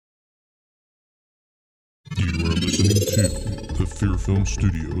Fear Film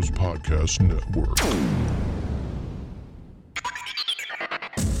Studios Podcast Network.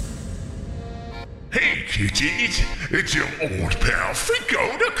 Hey kiddies, it's your old pal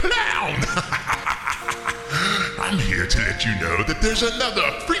Frico the Clown. I'm here to let you know that there's another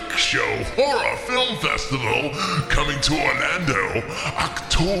Freak Show Horror Film Festival coming to Orlando,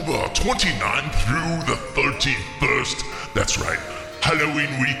 October 29th through the 31st. That's right,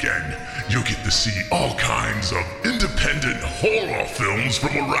 Halloween weekend. You'll get to see all kinds of independent horror films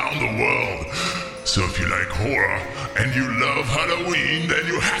from around the world. So if you like horror and you love Halloween, then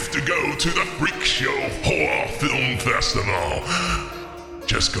you have to go to the Freak Show Horror Film Festival.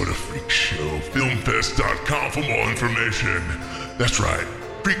 Just go to freakshowfilmfest.com for more information. That's right,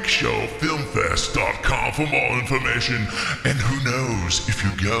 freakshowfilmfest.com for more information. And who knows, if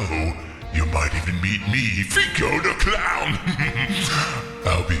you go, you might even meet me, Frico the Clown.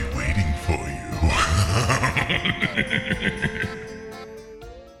 I'll be waiting for you.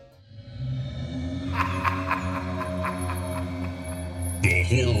 The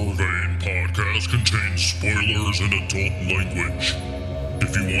Horror Vein podcast contains spoilers and adult language.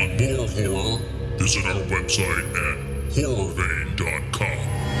 If you want more horror, visit our website at horrorvein.com.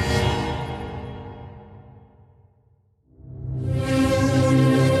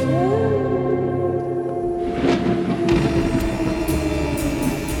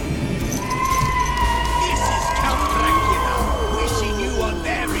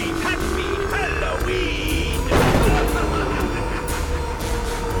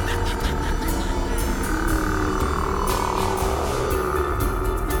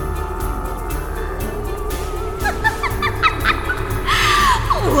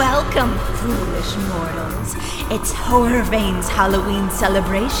 Welcome, foolish mortals. It's Horror Vein's Halloween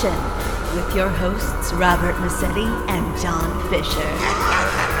celebration with your hosts Robert Massetti and John Fisher.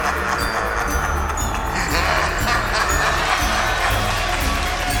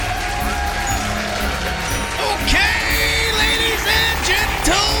 Okay, ladies and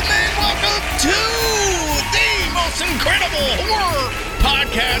gentlemen, welcome to the most incredible horror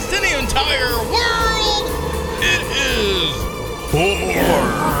podcast in the entire world. It is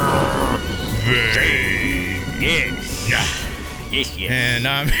Horror Vein. Yes. Yeah. Yes. And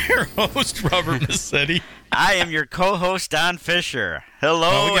I'm your host, Robert Massetti. I am your co-host, Don Fisher. Hello,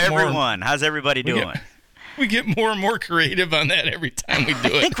 Oh, we get more- everyone. How's everybody doing? We get more and more creative on that every time we do I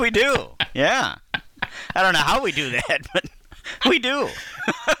it. think we do. Yeah. I don't know how we do that, but we do.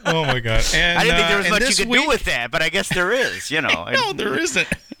 Oh, my God. And, I didn't think there was and much this you could week, do with that, but I guess there is, you know. No, there isn't.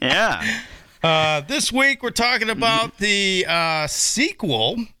 Yeah. This week, we're talking about the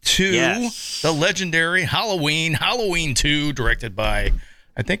sequel to Yes. the legendary Halloween 2, directed by,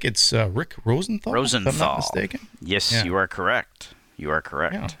 I think it's Rick Rosenthal, if I'm not mistaken. Yes, Yeah. you are correct. You are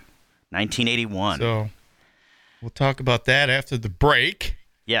correct. Yeah. 1981. So we'll talk about that after the break.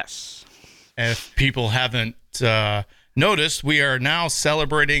 Yes. And if people haven't noticed, we are now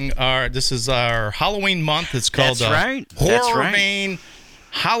celebrating this is our Halloween month. It's called That's right. Horror That's right. Vein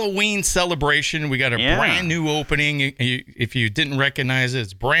Halloween Celebration. We got a Yeah. brand new opening. If you didn't recognize it,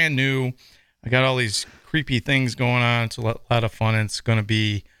 it's brand new. I got all these creepy things going on. It's a lot of fun. And it's going to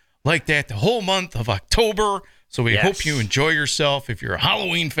be like that the whole month of October. So we Yes. hope you enjoy yourself if you're a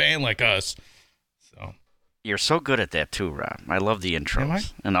Halloween fan like us. So You're so good at that too, Rob. I love the Am I?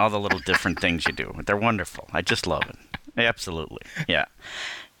 intros and all the little different things you do. They're wonderful. I just love it. Absolutely. Yeah.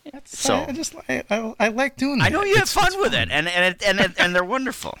 So I like doing that. I know you have It's fun with it, and they're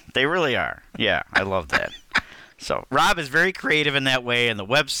wonderful. They really are. Yeah, I love that. So Rob is very creative in that way, and the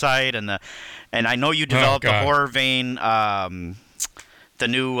website and I know you developed the God. Horror Vein, the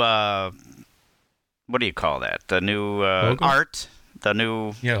new what do you call that? The new Logo? art, the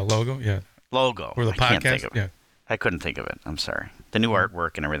new Yeah, logo. Yeah. logo. Or the I can't think podcast. of it. Yeah. I couldn't think of it. I'm sorry. The new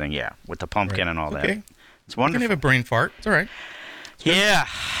artwork and everything. Yeah, with the pumpkin and all Okay. that. It's You can wonderful. have a brain fart. It's all right. Yeah,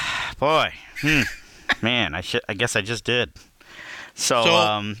 boy, man, I guess I just did. So,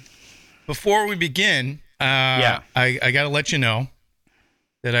 So- Before we begin, Yeah. I got to let you know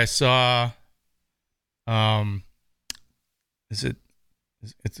that I saw, A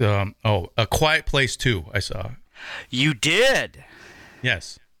Quiet Place 2. I saw. you did,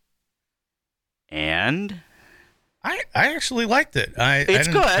 Yes. and I actually liked it. It's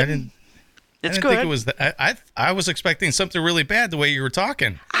good. I didn't it's think good. it was. I was expecting something really bad the way you were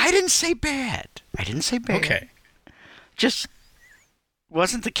talking. I didn't say bad. Okay. Just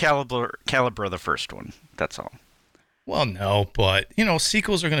wasn't the caliber of the first one. That's all. Well, no, but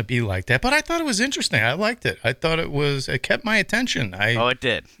sequels are going to be like that. But I thought it was interesting. I liked it. I thought it kept my attention. Oh, it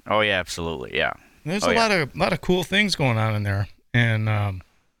did. Oh, yeah, absolutely. Yeah. There's Oh, a yeah. lot of cool things going on in there, and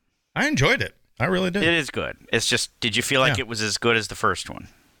I enjoyed it. I really did. It is good. It's just, did you feel like it was as good as the first one?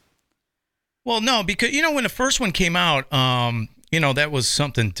 Well, no, because, when the first one came out, that was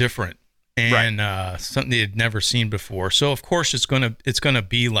something different and something they had never seen before. So, of course, it's gonna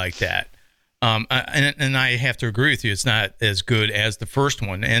be like that. And I have to agree with you. It's not as good as the first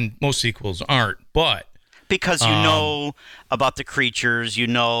one, and most sequels aren't. But because you know about the creatures,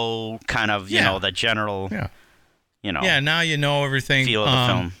 kind of, the general, now you know everything. Feel of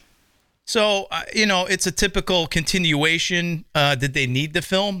the film. So, it's a typical continuation. Did they need the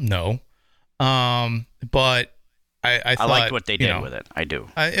film? No. But I thought, liked what they did with it. I do.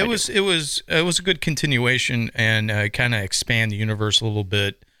 It was a good continuation and kind of expand the universe a little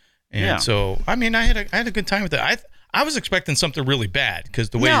bit. And so, I had a good time with it. I was expecting something really bad because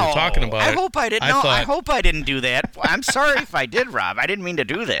the way you're talking about it. I hope I didn't. I hope I didn't do that. I'm sorry if I did, Rob. I didn't mean to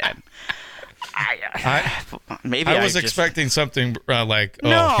do that. I was expecting something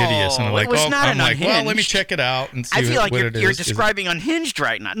hideous, and I'm let me check it out and see. I feel like what you're describing Unhinged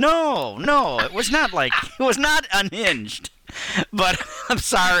right now. No, it was not It was not Unhinged. But I'm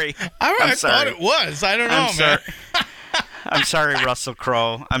sorry. I thought it was. I don't know, man. I'm sorry, Russell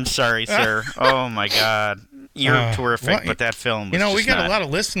Crowe. I'm sorry, sir. Oh my God. You're terrific, but that film was we got a lot of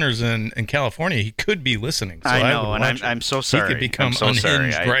listeners in California. He could be listening. So I know, and I'm so sorry. He could become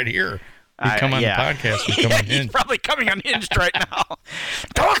unhinged right here. He'd come on the podcast and become unhinged. He's probably coming unhinged right now.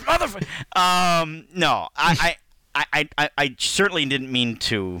 Those motherfuckers. No, I certainly didn't mean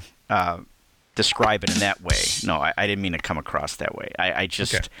to describe it in that way. No, I didn't mean to come across that way. I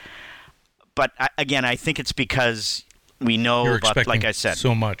just... Okay. But, again, I think it's because we know You're about, like I said...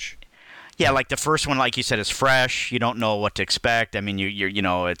 so much. Yeah, like the first one, like you said, is fresh. You don't know what to expect. I mean,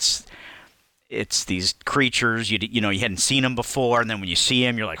 it's these creatures, you hadn't seen them before, and then when you see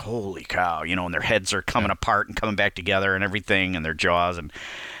them, you're like, holy cow, and their heads are coming apart and coming back together and everything, and their jaws, and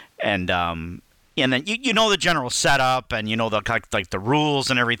then the general setup, and the rules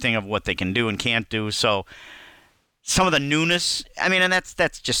and everything of what they can do and can't do. So some of the newness, and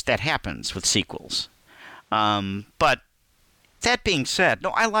that happens with sequels. But that being said, no,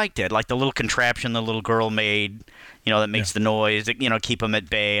 I liked it. Like the little contraption the little girl made, that makes the noise, keep them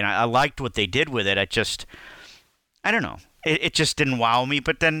at bay. And I liked what they did with it. I don't know. It just didn't wow me.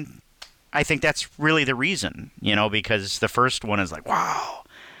 But then I think that's really the reason, because the first one is like, wow.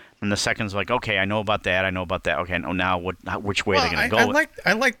 And the second's like, okay, I know about that. Okay, now which way are they going to go?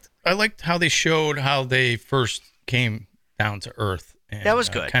 I liked how they showed how they first came down to Earth. And, that was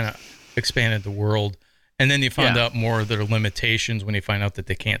good. Kind of expanded the world. And then you found out more of their limitations when you find out that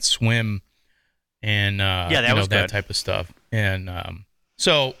they can't swim and that type of stuff. And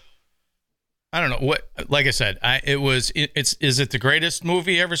so I don't know what. Like I said, is it the greatest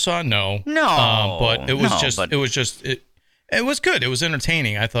movie you ever saw? No, but it was good. It was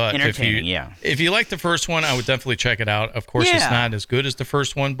entertaining. I thought if you like the first one, I would definitely check it out. Of course, it's not as good as the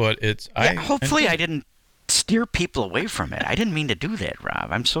first one, but it's. Hopefully, I didn't steer people away from it. I didn't mean to do that,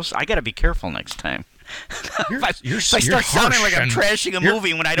 Rob. I got to be careful next time. You're I start sounding like I'm trashing a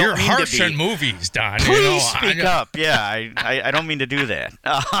movie when I don't mean to be. You're harsh on movies, Don. Please speak up. Yeah, I don't mean to do that.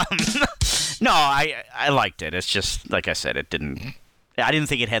 No, I liked it. It's just like I said, I didn't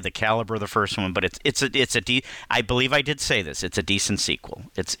think it had the caliber of the first one, but I believe I did say this. It's a decent sequel.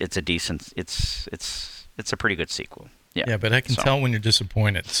 It's a pretty good sequel. Yeah, but I can tell when you're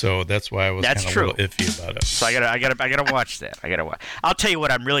disappointed, so that's why I was kind of a little iffy about it. So I gotta watch that. I'll tell you what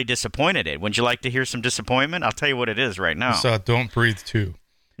I'm really disappointed in. Would you like to hear some disappointment? I'll tell you what it is right now. I saw Don't Breathe 2.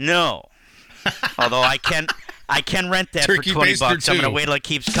 No, although I can rent that Turkey for $20. I'm gonna wait till it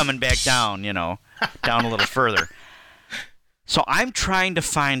keeps coming back down. Down a little further. So I'm trying to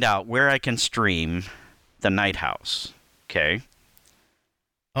find out where I can stream The Night House. Okay.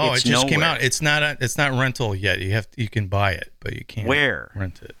 Oh, it just came out. It's not rental yet. You can buy it, but you can't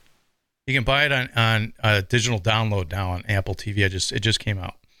rent it. You can buy it on a digital download now on Apple TV. It just came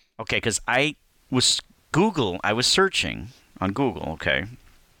out. Okay, because I was searching on Google. Okay.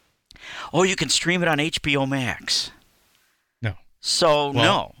 Oh, you can stream it on HBO Max. No. So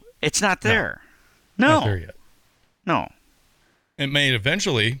no, it's not there. No. Not there yet. No. It may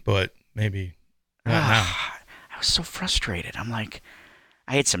eventually, but maybe not now. I was so frustrated. I'm like,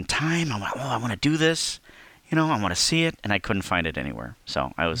 I had some time. I want to do this. I want to see it, and I couldn't find it anywhere.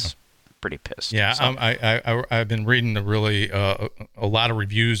 So I was pretty pissed. Yeah, so. I've been reading a lot of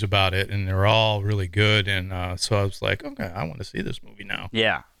reviews about it, and they're all really good. And so I was like, okay, I want to see this movie now.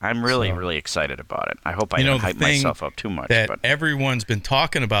 Yeah, I'm really excited about it. I hope I didn't hype myself up too much. That everyone's been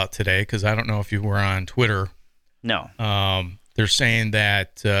talking about today, because I don't know if you were on Twitter. No. They're saying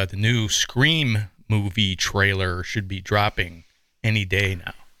that the new Scream movie trailer should be dropping any day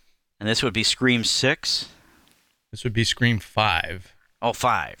now. And this would be Scream 6? This would be Scream 5. Oh,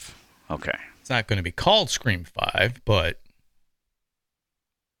 5. Okay. It's not going to be called Scream 5, but...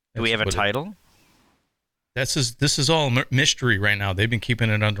 Do we have a title? This is all mystery right now. They've been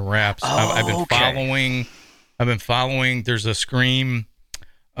keeping it under wraps. Oh, I've been following. There's a Scream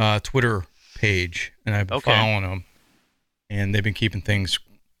Twitter page, and I've been following them. And they've been keeping things,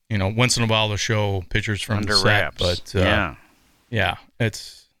 once in a while they'll show pictures from under the set. Wraps. But yeah,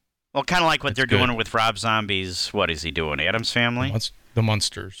 it's kind of like what they're doing with Rob Zombie's. What is he doing? Addams Family? The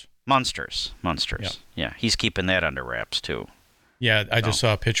Munsters. Munsters. Yeah, he's keeping that under wraps too. Yeah, I just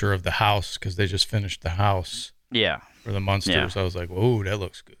saw a picture of the house because they just finished the house. Yeah. For the Munsters. I was like, whoa, that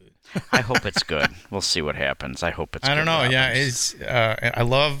looks good. I hope it's good. We'll see what happens. I hope it's good. I don't know. Yeah, it's. I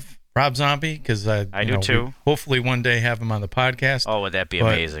love Rob Zombie because I do too. Hopefully one day have him on the podcast. Oh, would that be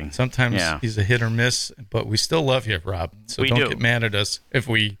amazing? Sometimes he's a hit or miss, but we still love you, Rob. So don't get mad at us if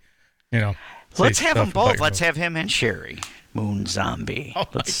we, Let's have them both. Let's have him and Sherry Moon Zombie. Oh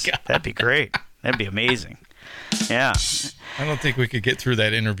my God. That'd be great. That'd be amazing. Yeah. I don't think we could get through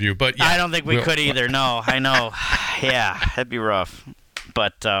that interview, but yeah, I don't think we could either. No, I know. Yeah, that'd be rough.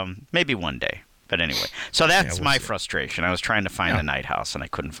 But maybe one day. But anyway, so that's my frustration. I was trying to find the Night House and I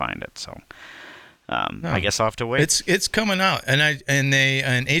couldn't find it. So I guess I'll have to wait. It's coming out, and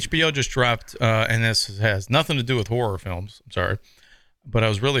HBO just dropped, and this has nothing to do with horror films. I'm sorry, but I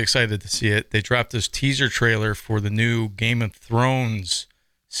was really excited to see it. They dropped this teaser trailer for the new Game of Thrones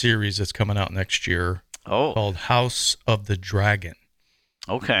series that's coming out next year. Oh, called House of the Dragon.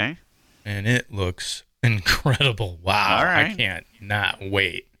 Okay, and it looks incredible. Wow, all right. I can't not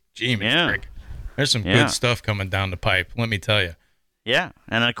wait. Frick. There's some good stuff coming down the pipe, let me tell you. Yeah,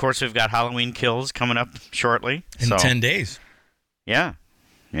 and of course we've got Halloween Kills coming up shortly. In 10 days. Yeah.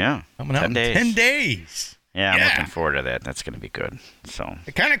 Coming out in 10 days. Yeah, I'm looking forward to that. That's going to be good. So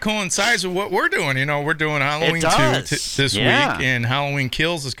it kind of coincides with what we're doing. We're doing Halloween 2 this week, and Halloween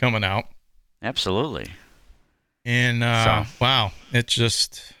Kills is coming out. Absolutely. And wow, it's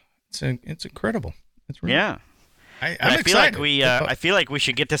incredible. It's really I'm excited. I feel like we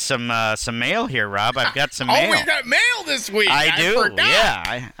should get to some mail here, Rob. I've got some mail. Oh, we got mail this week. I do. Forgot.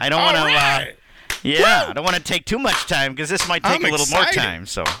 Yeah, I don't want to. Right. I don't want to take too much time because this might take a little more time.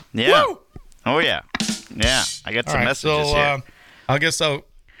 So yeah. Woo. Oh yeah. I got some messages here. I guess I'll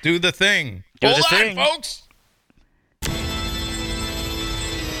do the thing. Hold on, folks.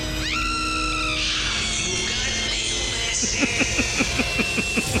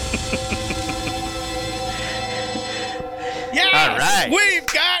 Yes, all right. We've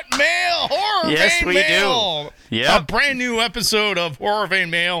got mail, Horror Vein Mail. Yes, we do. Yeah, a brand new episode of Horror Vein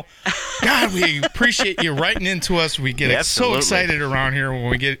Mail. God, we appreciate you writing into us. We get so excited around here when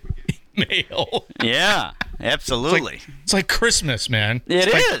we get mail. Yeah, absolutely. It's like Christmas, man. It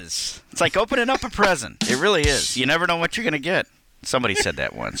is. It's like opening up a present. It really is. You never know what you're going to get. Somebody said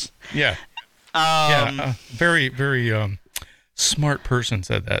that once. Yeah. Very, very smart person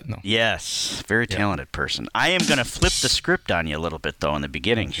said that. No. Yes, very talented person. I am going to flip the script on you a little bit, though, in the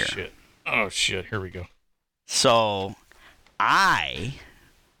beginning here. Oh, shit. Here we go. So, I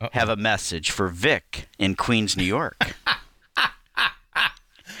have a message for Vic in Queens, New York.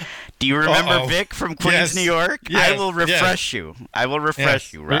 Do you remember Vic from Queens, New York? Yes. I will refresh you. I will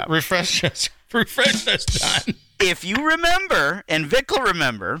refresh you, Rob. Refresh us. Refresh us, Don. If you remember, and Vic will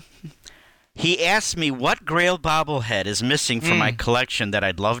remember, he asked me what Grail bobblehead is missing from my collection that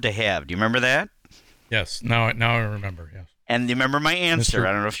I'd love to have. Do you remember that? Yes. Now I remember, yes. And you remember my answer.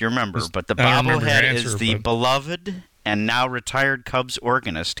 I don't know if you remember, but the bobblehead is the beloved and now retired Cubs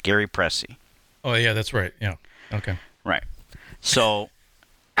organist, Gary Pressey. Oh, yeah, that's right. Yeah. Okay. Right. So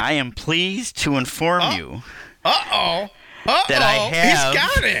I am pleased to inform you that I have. He's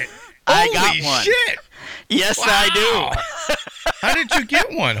got it. I got one. Holy shit. Yes, wow. I do. How did you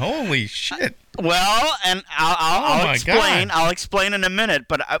get one? Holy shit. Well, and I'll explain. God. I'll explain in a minute,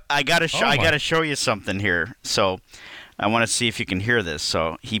 but I gotta show you something here. So I want to see if you can hear this.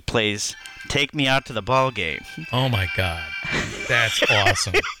 So he plays "Take Me Out to the Ball Game." Oh my God, that's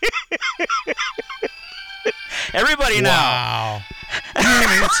awesome. Everybody now. Wow. Give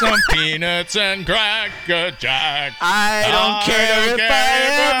me some peanuts and Cracker Jacks. I don't care if I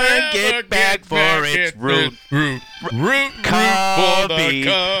ever get back for its root. Cubby.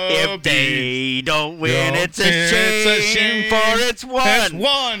 If they don't win, it's a shame for it's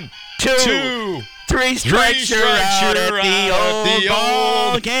one, two, three strikes, you're out at the old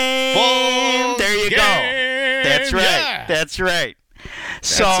ball game. There you go. That's right. Yeah. That's right.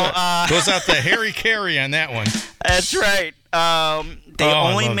 So goes out to Harry Carey on that one. That's right. They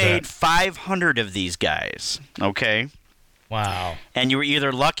only made 500 of these guys. Okay. Wow. And you were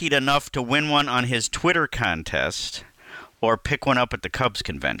either lucky enough to win one on his Twitter contest or pick one up at the Cubs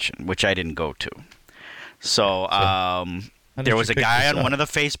convention, which I didn't go to. So there was a guy on one of the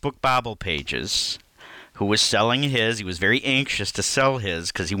Facebook Bobble pages who was selling his. He was very anxious to sell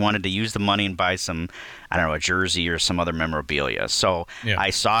his because he wanted to use the money and buy some, I don't know, a jersey or some other memorabilia. So I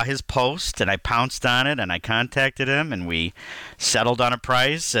saw his post, and I pounced on it, and I contacted him, and we settled on a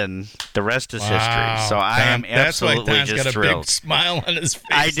price, and the rest is history. So I am absolutely just thrilled. That's why Don's got a big smile on his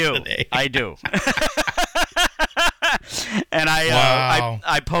face today. I do. And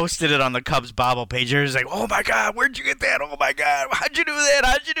I posted it on the Cubs Bobble page. It was like, oh my God, where'd you get that? Oh my God, how'd you do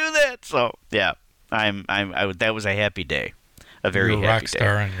that? So yeah, that was a happy day, a very happy day. You're a rock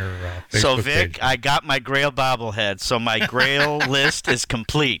star on your Facebook So Vic, page. I got my Grail bobblehead, so my Grail list is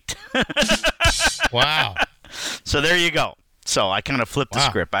complete. Wow. So there you go. So I kind of flipped the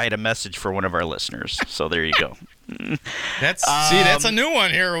script. I had a message for one of our listeners. So there you go. That's a new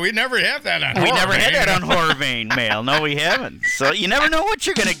one here. We never have that on We never had that on Horror Vein Mail. No, we haven't. So you never know what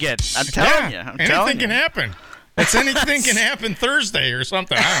you're going to get. I'm telling you. Anything can happen. Anything can happen Thursday or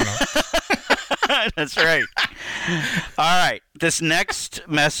something. I don't know. That's right. All right. This next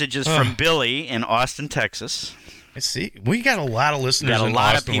message is from Billy in Austin, Texas. I see. We got a lot of listeners in Austin. We got a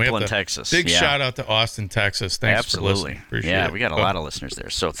lot of people in Texas. Big shout out to Austin, Texas. Thanks for listening. Appreciate it. We got a lot of listeners there.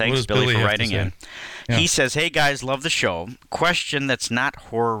 So thanks, Billy, for writing in. Yeah. He says, hey, guys, love the show. Question that's not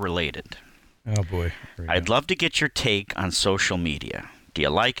horror related. Oh, boy. I'd love to get your take on social media. Do you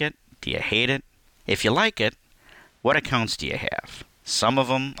like it? Do you hate it? If you like it, what accounts do you have? Some of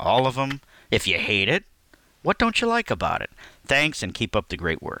them? All of them? If you hate it, what don't you like about it? Thanks, and keep up the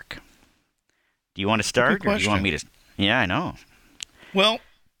great work. Do you want to start, or do you want me to? Yeah, I know. Well,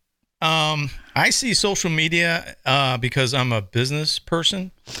 I see social media because I'm a business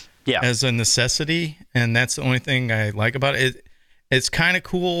person as a necessity, and that's the only thing I like about it. It's kind of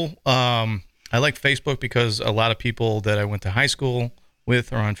cool. I like Facebook because a lot of people that I went to high school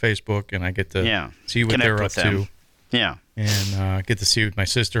with are on Facebook, and I get to see what they're up to. Yeah. And get to see what my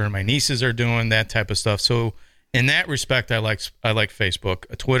sister and my nieces are doing, that type of stuff. So in that respect, I like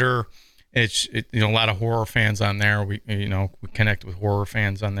Facebook. Twitter, it's a lot of horror fans on there. We connect with horror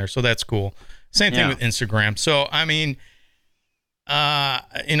fans on there, so that's cool. Same thing with Instagram. So I mean, do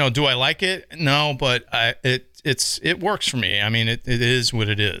I like it? No, but it works for me. I mean, it is what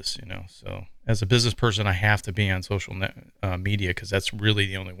it is. So as a business person, I have to be on social media because that's really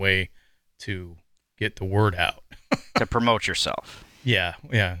the only way to get the word out. To promote yourself. Yeah,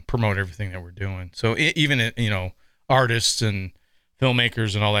 promote everything that we're doing. So even artists and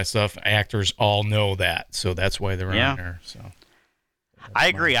filmmakers and all that stuff, actors all know that. So that's why they're on there. So I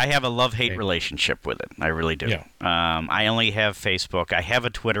agree. I have a love-hate relationship with it. I really do. Yeah. I only have Facebook. I have a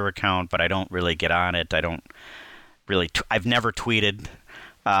Twitter account, but I don't really get on it. I don't really. I've never tweeted.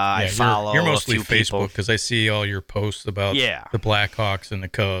 I follow. You're mostly a few Facebook because I see all your posts about the Blackhawks and the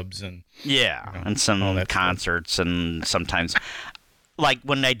Cubs and and some concerts stuff. And sometimes, like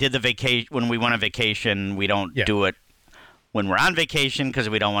when I did the vacation, when we went on vacation, we don't do it when we're on vacation because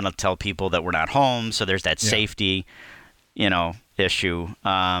we don't want to tell people that we're not home. So there's that safety, issue.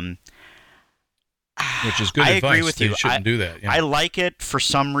 Which is good advice. I agree with you. You shouldn't do that. I like it for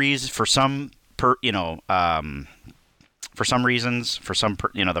some reason. For some reasons,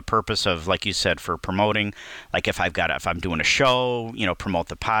 the purpose of, like you said, for promoting, like if I'm doing a show, promote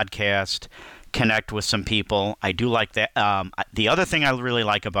the podcast, connect with some people. I do like that. The other thing I really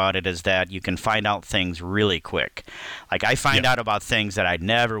like about it is that you can find out things really quick. Like I find out about things that I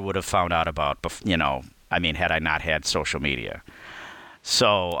never would have found out about, had I not had social media.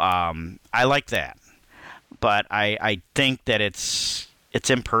 So I like that. But I think that it's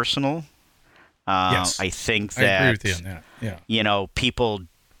impersonal. Yes. I think that I agree with you on that. Yeah. People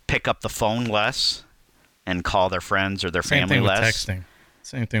pick up the phone less and call their friends or their family less.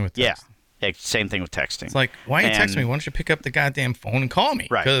 Same thing with texting. Yeah, same thing with texting. It's like, why are you texting me? Why don't you pick up the goddamn phone and call me?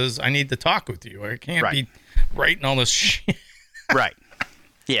 Right. Because I need to talk with you. I can't be writing all this shit. Right.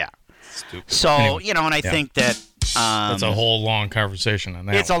 Yeah. Stupid. So, anyway, and I think that... that's a whole long conversation on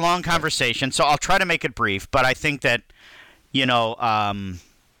that. It's a long conversation, so I'll try to make it brief. But I think that,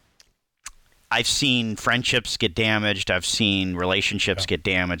 I've seen friendships get damaged. I've seen relationships get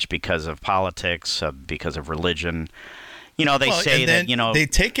damaged because of politics, because of religion. They say that, they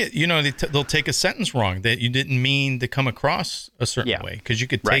take it, they'll take a sentence wrong that you didn't mean to come across a certain way because you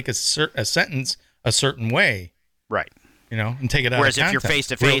could take a sentence a certain way. Right. And take it out Whereas of context. if you're face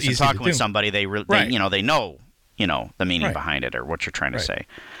to face and talking with somebody, they know, the meaning behind it or what you're trying to say.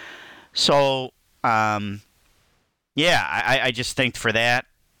 So, I just think for that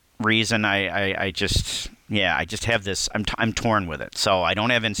reason, I just have this. I'm torn with it. So I don't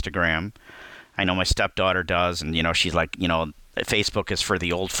have Instagram. I know my stepdaughter does, and she's like, Facebook is for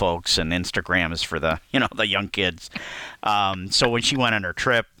the old folks, and Instagram is for the the young kids. So when she went on her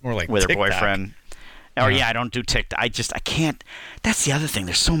trip with her TikTok. boyfriend. I don't do TikTok. I can't. That's the other thing.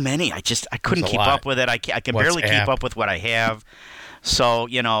 There's so many. I couldn't keep up with it. I can barely keep up with what I have. So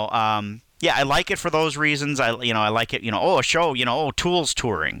I like it for those reasons. I like it. A show. Tool's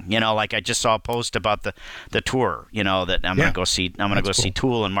touring. Like I just saw a post about the tour. That I'm gonna go see. I'm gonna go see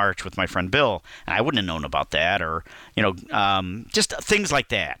Tool in March with my friend Bill. And I wouldn't have known about that, or just things like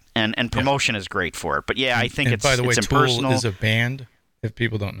that. And promotion is great for it. But I think it's by the way, it's impersonal. Tool is a band. If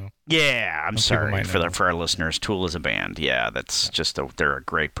people don't know. Yeah, I'm sorry for our listeners. Tool is a band. Yeah, that's just they're a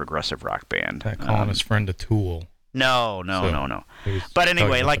great progressive rock band. Calling his friend a tool. No. But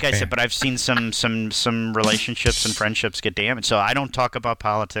anyway, like I said, but I've seen some relationships and friendships get damaged. So I don't talk about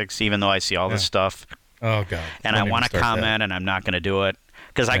politics, even though I see all this stuff. Oh God! And I want to comment, and I'm not going to do it.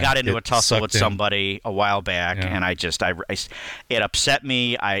 Because I got into a tussle with somebody a while back, and it upset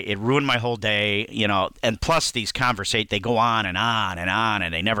me. It ruined my whole day, And plus, these conversations, they go on and on and on,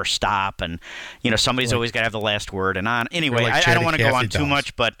 and they never stop. And somebody's always got to have the last word. And on. Anyway, I don't want to go on too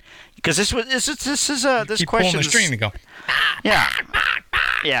much, but because this keep question. Pulling the string and go. Yeah.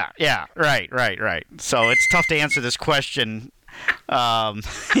 Right. So it's tough to answer this question.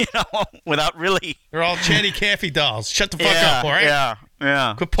 Without really. They're all chatty Cathy dolls. Shut the fuck up, all right?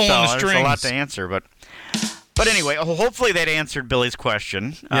 Yeah. Quit pulling the strings. There's a lot to answer, but anyway, hopefully that answered Billy's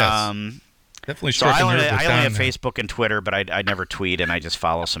question. Yes. Definitely. So I only have Facebook and Twitter, but I never tweet, and I just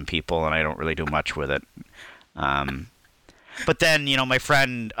follow some people, and I don't really do much with it. But then, my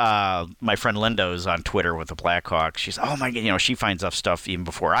friend Linda's on Twitter with the Blackhawks. She's, oh my God, she finds out stuff even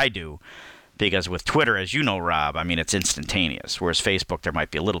before I do. Because with Twitter, as you know, Rob, it's instantaneous. Whereas Facebook, there might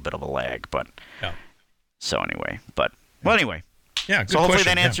be a little bit of a lag. But so anyway, anyway. Yeah. Good so hopefully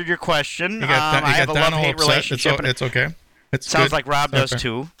question. that answered your question. I have a love-hate relationship. It's okay. Sounds like Rob does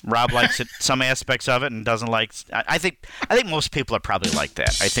too. Rob likes it, some aspects of it, and doesn't like. I think most people are probably like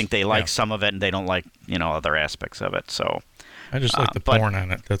that. I think they like some of it, and they don't like other aspects of it. So I just like the porn on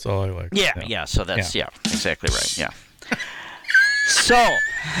it. That's all I like. Yeah. So that's exactly right. Yeah. So.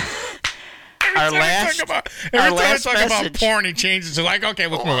 Every time I talk about porn, he changes to like, okay,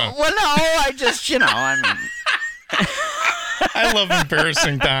 let's move on. Well, no, I just, I love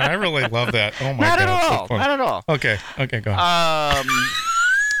embarrassing Don. I really love that. Oh, my God. Not at all. Okay, go on.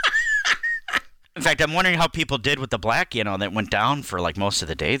 In fact, I'm wondering how people did with the black, that went down for like most of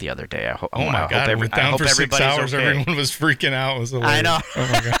the day the other day. Oh, my God. It went down for 6 hours. Okay. Everyone was freaking out. It was hilarious. I know. Oh,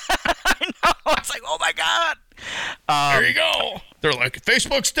 my God. I know. It's like, oh, my God. There you go. They're like,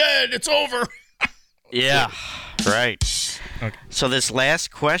 Facebook's dead. It's over. Yeah, right. Okay. So this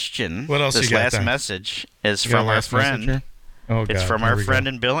last question, what else this you got last then? Message is from our friend. Oh, God. It's from our friend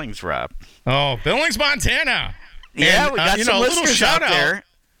in Billings, Rob. Oh, Billings, Montana. Yeah, and, we got some listeners out there.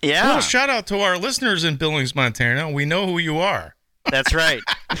 Yeah. A little shout out to our listeners in Billings, Montana. We know who you are. That's right.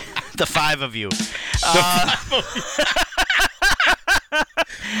 The 5 of you.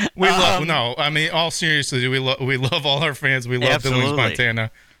 We love. All seriously, we love all our fans. We love Billings,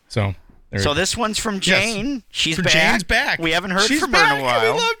 Montana. So this one's from Jane. Yes. She's from back. Jane's back. We haven't heard from back. her in a while. We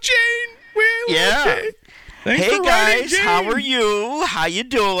love Jane. We love Jane. Thanks hey for guys, Jane. how are you? How you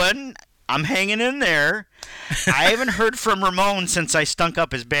doing? I'm hanging in there. I haven't heard from Ramon since I stunk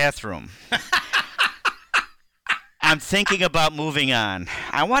up his bathroom. I'm thinking about moving on.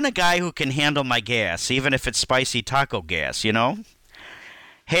 I want a guy who can handle my gas, even if it's spicy taco gas,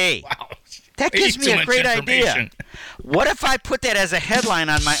 Hey, wow. That gives me a great idea. What if I put that as a headline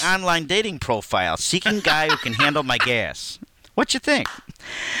on my online dating profile? Seeking guy who can handle my gas. What you think?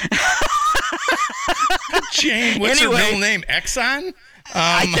 Jane, what's her real name? Exxon?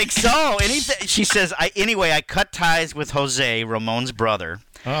 I think so. She says, I cut ties with Jose, Ramon's brother.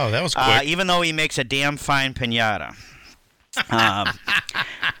 Oh, that was quick. Even though he makes a damn fine piñata.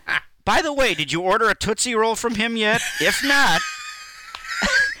 By the way, did you order a Tootsie Roll from him yet? If not,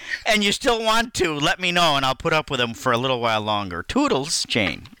 and you still want to, let me know, and I'll put up with him for a little while longer. Toodles,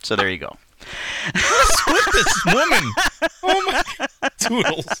 Jane. So there you go. What's with this woman? Oh, my God.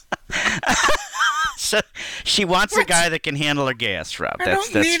 Toodles. So she wants a guy that can handle her gas, Rob. I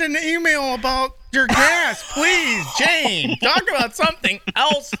don't need an email about your gas, please, Jane. Talk about something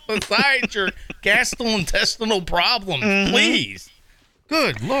else besides your gastrointestinal problem, please.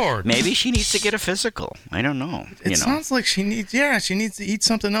 Good Lord. Maybe she needs to get a physical. I don't know. It sounds like she needs to eat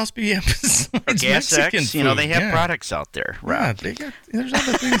something else besides gas Mexican X, food. they have products out there, Rob. Yeah, there's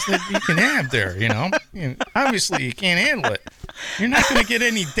other things that you can have there, Obviously, you can't handle it. You're not going to get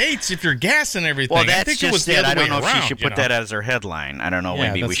any dates if you're gassing everything. Well, that's I think just it was the it. other I don't way know if around, she should put that as her headline. I don't know.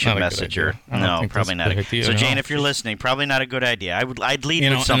 Yeah, Maybe we should message her. No, probably not. So, Jane, if you're listening, probably not a good idea. I'd lead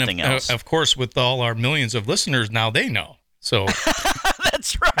with something else. Of course, with all our millions of listeners now, they know. So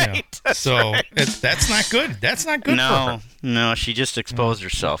that's right. That's right. That's not good. That's not good for her. No, she just exposed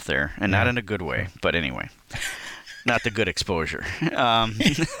herself there, and not in a good way. But anyway, not the good exposure.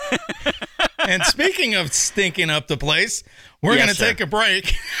 And speaking of stinking up the place, we're going to take a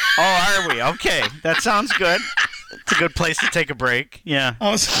break. Oh, are we? Okay. That sounds good. It's a good place to take a break. Yeah.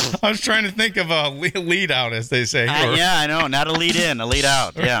 I was trying to think of a lead out, as they say. Yeah, I know. Not a lead in, a lead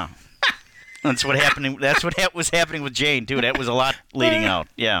out. Yeah. That's what happened. That's what was happening with Jane, too. That was a lot leading out.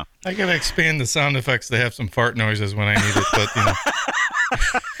 Yeah. I got to expand the sound effects to have some fart noises when I need it, but,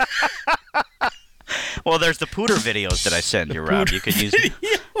 Well, there's the pooter videos that I send you, Rob. You could use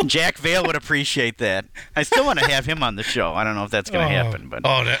Jack Vale would appreciate that. I still want to have him on the show. I don't know if that's going to happen, but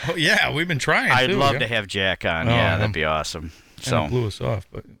yeah, we've been trying. I'd love to have Jack on. That'd be awesome. So blew us off,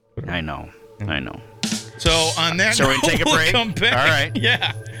 but I know. So on that, we're gonna take a break. We'll come back. All right.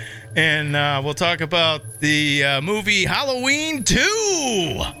 Yeah, and we'll talk about the movie Halloween 2.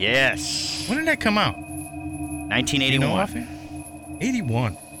 Yes. When did that come out? 1981.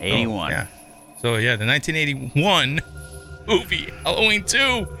 81. 81. Yeah. So, the 1981 movie, Halloween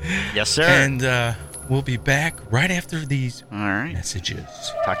 2. Yes, sir. And we'll be back right after these messages.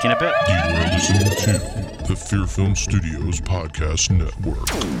 Talk to you in a bit. You are listening to the Fear Film Studios Podcast Network.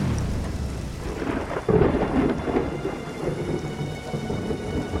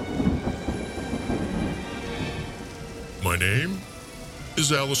 My name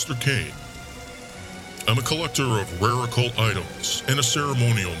is Alistair Kane. I'm a collector of rare occult items and a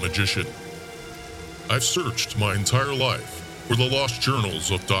ceremonial magician. I've searched my entire life for the lost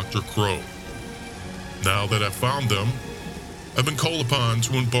journals of Dr. Crow. Now that I've found them, I've been called upon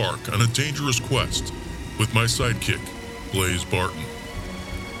to embark on a dangerous quest with my sidekick, Blaze Barton,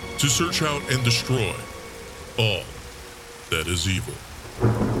 to search out and destroy all that is evil.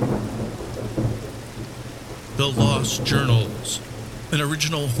 The Lost Journals, an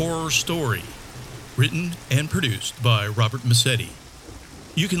original horror story, written and produced by Robert Massetti.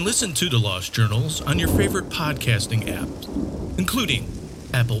 You can listen to The Lost Journals on your favorite podcasting apps, including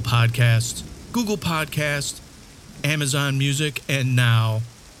Apple Podcasts, Google Podcasts, Amazon Music, and now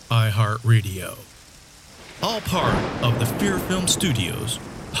iHeartRadio. All part of the Fear Film Studios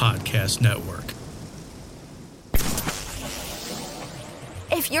Podcast Network.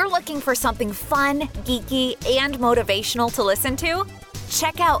 If you're looking for something fun, geeky, and motivational to listen to,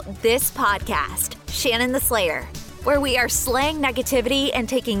 check out this podcast, Shannon the Slayer, where we are slaying negativity and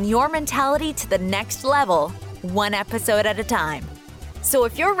taking your mentality to the next level, one episode at a time. So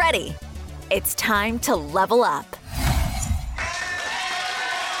if you're ready, it's time to level up.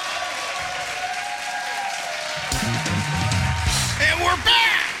 And we're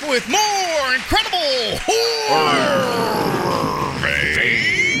back with more incredible horror.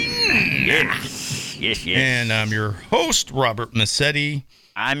 Yes. And I'm your host, Robert Massetti.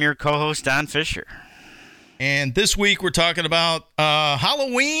 I'm your co-host, Don Fisher. And this week we're talking about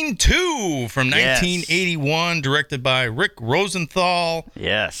Halloween 2 from 1981, directed by Rick Rosenthal.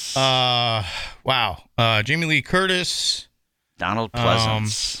 Yes. Wow. Jamie Lee Curtis. Donald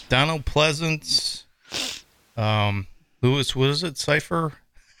Pleasance. Louis, what is it? Cypher?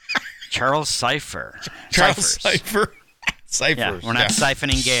 Charles Cypher. Cypher. Yeah, we're not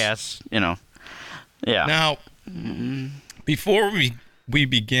siphoning gas, Yeah. Now, before we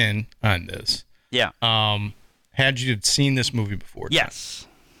begin on this. Yeah. Had you seen this movie before? Yes.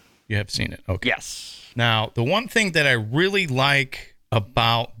 You have seen it. Okay. Yes. Now, the one thing that I really like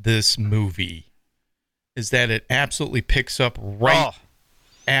about this movie is that it absolutely picks up right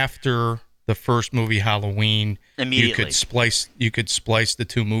after the first movie, Halloween. Immediately. You could splice the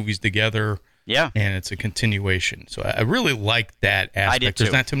two movies together. Yeah. And it's a continuation. So I really like that aspect. I did too.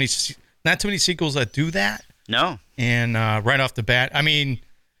 There's not too many sequels that do that. No. And right off the bat, I mean,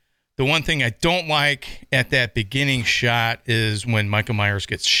 the one thing I don't like at that beginning shot is when Michael Myers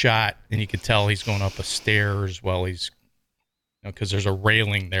gets shot, and you can tell he's going up a stairs while he's, because there's a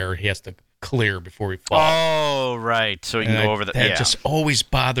railing there he has to clear before he falls. Oh, right. So he can go over the. That just always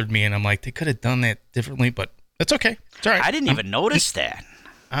bothered me, and I'm like, they could have done that differently, but that's okay. It's all right. I didn't even notice that.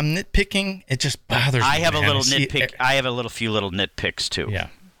 I'm nitpicking. It just bothers me. I have a little nitpick. I have a few little nitpicks too. Yeah,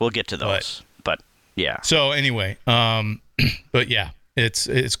 we'll get to those. But yeah. So anyway, but yeah.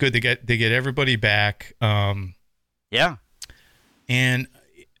 It's good to get everybody back. Yeah. And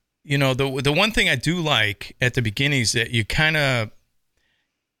the one thing I do like at the beginning is that you kind of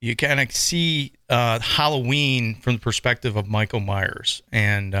you kind of see Halloween from the perspective of Michael Myers,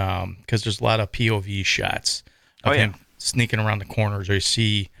 and because there's a lot of POV shots of him sneaking around the corners, or you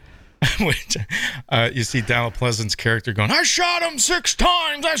see Donald Pleasant's character going, "I shot him 6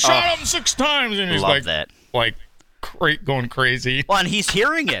 times. I shot him 6 times," and he's going crazy. Well, and he's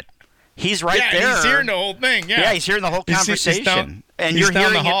hearing it. He's right there. He's hearing the whole thing. Yeah, he's hearing the whole conversation, and you're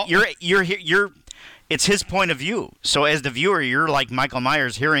hearing it. You're. It's his point of view. So as the viewer, you're like Michael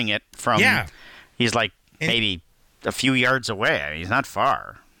Myers hearing it from. Yeah. He's like maybe a few yards away. I mean, he's not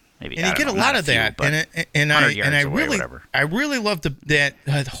far. Maybe. And you get a lot of that, and I really love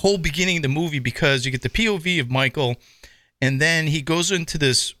that whole beginning of the movie, because you get the POV of Michael, and then he goes into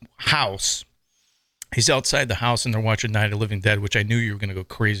this house. He's outside the house, and they're watching Night of the Living Dead, which I knew you were going to go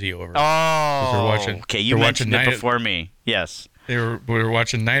crazy over. Oh, okay. You mentioned it before me. Yes. We were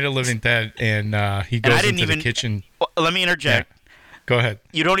watching Night of the Living Dead, and he goes into the kitchen. Let me interject. Yeah. Go ahead.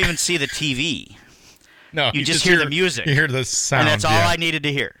 You don't even see the TV. No. You just hear the music. You hear the sound. And that's all I needed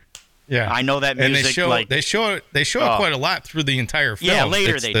to hear. Yeah. I know that music. And they show it quite a lot through the entire film. Yeah,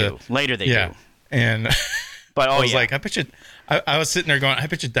 later they do. And but I was like, I bet you. I was sitting there going, I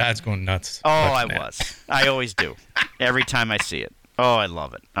bet your dad's going nuts. Oh, I was. I always do. Every time I see it. Oh, I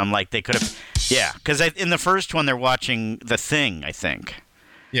love it. I'm like, they could have. Yeah, because in the first one, they're watching The Thing, I think.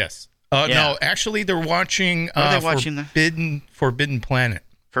 Yes. No, actually, they're watching, Forbidden Planet.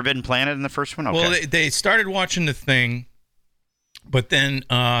 Forbidden Planet in the first one? Okay. Well, they started watching The Thing, but then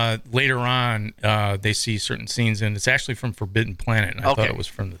later on, they see certain scenes, and it's actually from Forbidden Planet, and I thought it was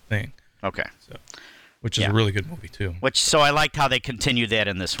from The Thing. Okay. Which is a really good movie, too. So I liked how they continued that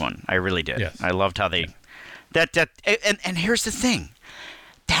in this one. I really did. Yes. I loved how they... And here's the thing.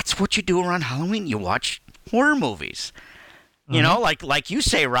 That's what you do around Halloween. You watch horror movies. Mm-hmm. You know, like you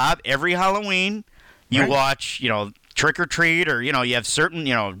say, Rob, every Halloween you watch, Trick or Treat, or, you have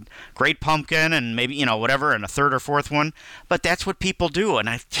certain, Great Pumpkin, and maybe, whatever, and a third or fourth one. But that's what people do, and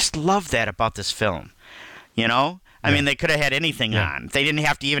I just love that about this film. I mean, they could have had anything on. They didn't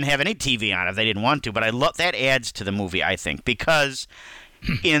have to even have any TV on if they didn't want to. But I love that adds to the movie, I think, because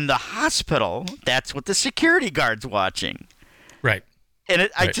in the hospital, that's what the security guard's watching. Right. And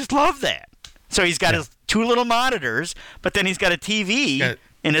I just love that. So he's got his 2 little monitors, but then he's got a TV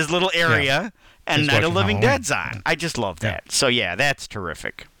in his little area, and Night of the Living Dead's on. I just love that. So, that's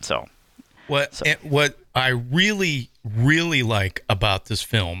terrific. So what I really, really like about this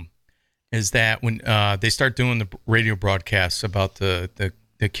film is that when they start doing the radio broadcasts about the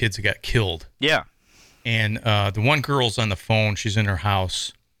kids that got killed. Yeah. And the one girl's on the phone. She's in her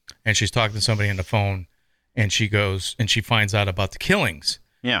house, and she's talking to somebody on the phone, and she goes, and she finds out about the killings.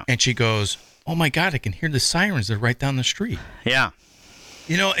 Yeah. And she goes, "Oh, my God, I can hear the sirens. They're right down the street." Yeah.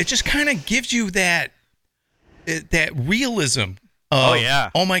 It just kind of gives you that realism of,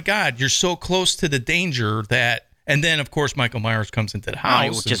 oh, my God, you're so close to the danger that... And then, of course, Michael Myers comes into the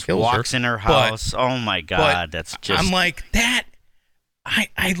house. He just walks in her house. Oh, my God. That's just... I'm like, that...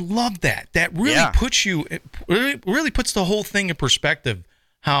 I love that. That really puts you... It really puts the whole thing in perspective.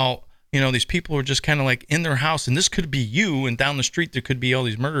 How, these people are just kind of like in their house, and this could be you, and down the street there could be all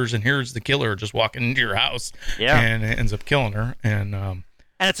these murders, and here's the killer just walking into your house. Yeah. And it ends up killing her. And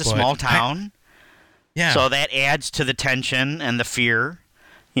it's a small town. So that adds to the tension and the fear.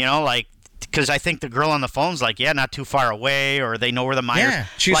 Because I think the girl on the phone's like, not too far away, or they know where the Myers... Yeah,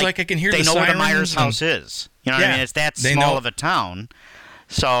 she's like, I can hear the sirens. They know where the Myers house is. You know what I mean? It's that small of a town.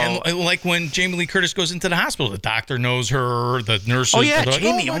 So, and like when Jamie Lee Curtis goes into the hospital, the doctor knows her, the nurses... Oh, yeah,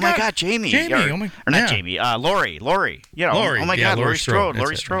 Jamie. Like, oh, my God, Jamie. Or not Jamie. Laurie. Laurie. Oh, my God, Laurie Strode.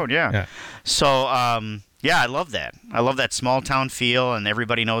 Laurie Strode, yeah. So, I love that. I love that small town feel, and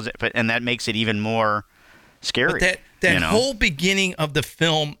everybody knows it, and that makes it even more scary. But that whole beginning of the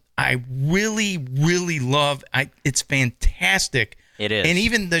film... I really, really love. It's fantastic. It is. And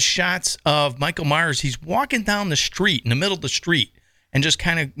even the shots of Michael Myers, he's walking down the street, in the middle of the street, and just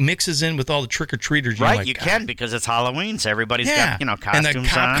kind of mixes in with all the trick-or-treaters. Right, you can, because it's Halloween, so everybody's got, costumes on. And the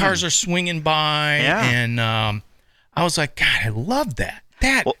cop cars are swinging by. Yeah. And I was like, God, I love that.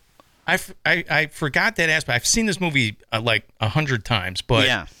 I forgot that aspect. I've seen this movie like 100 times,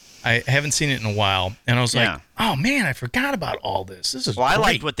 but... I haven't seen it in a while, and I was like, oh, man, I forgot about all this. This is great. I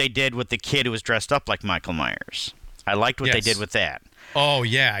liked what they did with the kid who was dressed up like Michael Myers. I liked what they did with that. Oh,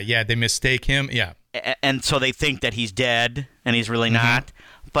 yeah, they mistake him, And so they think that he's dead, and he's really not.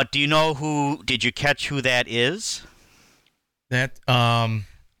 But do you know did you catch who that is? Who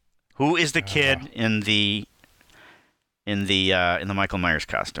is the kid in the Michael Myers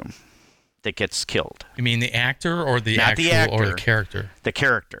costume that gets killed? You mean the actor or the Not actual the actor, or the character? The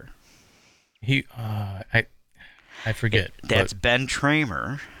character. I forget. That's Ben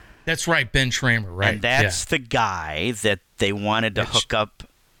Tramer. That's right, Ben Tramer, right. And that's the guy that they wanted to hook up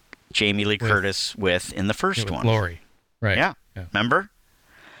Jamie Lee Curtis with in the first one. Lori, right. Yeah. Remember?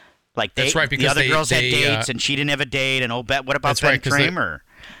 Like that's right, because the other girls had dates, and she didn't have a date, and what about Ben Tramer?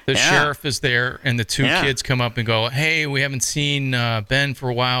 The sheriff is there, and the two kids come up and go, hey, we haven't seen Ben for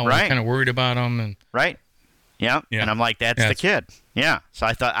a while. We're kind of worried about him. And Right. Yeah. And I'm like, that's the kid. Yeah.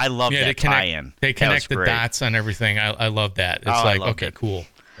 So I love that tie-in. They connect the dots on everything. I love that. It's okay, cool.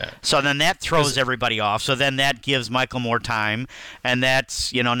 Yeah. So then that throws everybody off. So then that gives Michael more time, and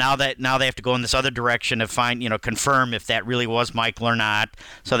that's now they have to go in this other direction to find confirm if that really was Michael or not.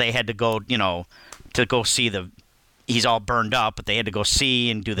 So they had to go to go see he's all burned up, but they had to go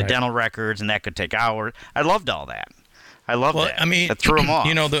see and do the dental records, and that could take hours. I loved all that. that. I mean, that threw him off.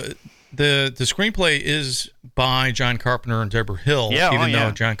 The screenplay is by John Carpenter and Deborah Hill, even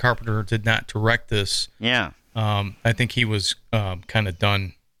though John Carpenter did not direct this. Yeah. I think he was kind of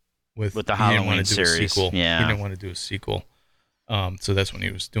done with the Halloween series. He didn't want to do a sequel. So that's when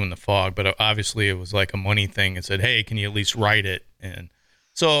he was doing The Fog. But obviously it was like a money thing and said, hey, can you at least write it? And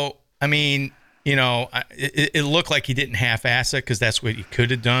so, I mean, it looked like he didn't half-ass it because that's what he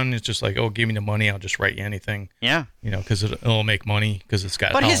could have done. It's just like, oh, give me the money. I'll just write you anything. Yeah. Because it'll make money because it's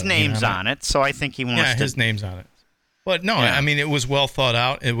got But his name's on it, so I think he wants to. Yeah, his name's on it. But no, I mean, it was well thought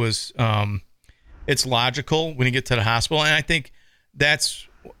out. It was, it's logical when you get to the hospital. And I think that's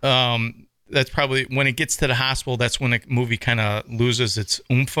probably when it gets to the hospital, that's when the movie kind of loses its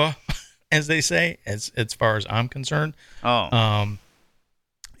oomph, as they say, as far as I'm concerned.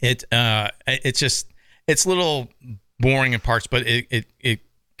 It's a little boring in parts, but it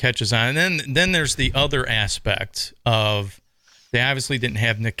catches on. And then there's the other aspect of they obviously didn't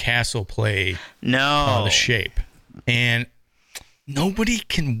have Nick Castle play the Shape, and nobody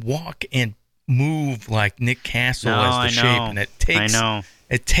can walk and move like Nick Castle as the Shape, and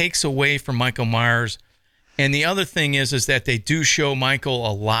it takes away from Michael Myers. And the other thing is that they do show Michael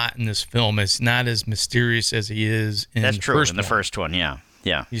a lot in this film. It's not as mysterious as he is in the first one. The first one, yeah.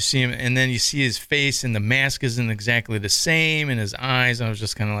 You see him, and then you see his face, and the mask isn't exactly the same, and his eyes. I was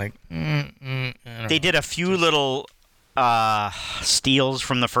just kind of like, They did a few little steals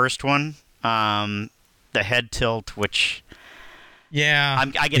from the first one. The head tilt, which... Yeah,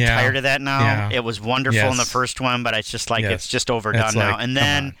 I get tired of that now. Yeah. It was wonderful in the first one, but it's just like it's just overdone now. And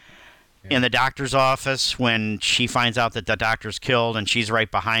then in the doctor's office, when she finds out that the doctor's killed, and she's right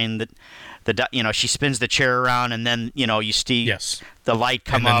behind she spins the chair around, and then you see the light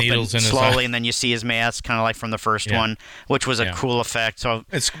come up and slowly, and then you see his mask, kind of like from the first one, which was a cool effect. So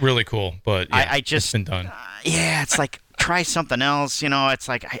it's really cool, but it's been done. It's like try something else. It's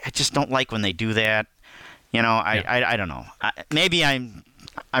like I just don't like when they do that. I don't know. Maybe I'm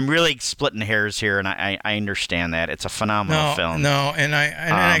really splitting hairs here, and I understand that it's a phenomenal film. No, and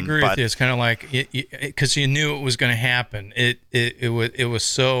I agree with you. It's kind of like because you knew it was going to happen. It was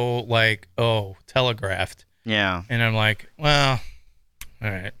so like telegraphed. Yeah. And I'm like, well, all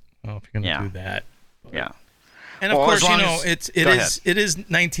right. Well, if you're going to do that, And of course, it is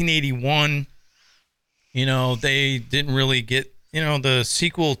 1981. They didn't really get the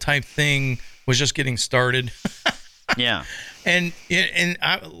sequel type thing. Was just getting started. Yeah. And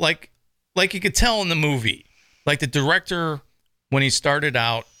I, like you could tell in the movie, like the director, when he started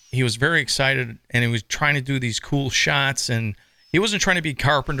out, he was very excited and he was trying to do these cool shots, and he wasn't trying to be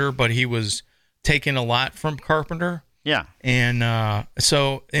Carpenter, but he was taking a lot from Carpenter. Yeah. And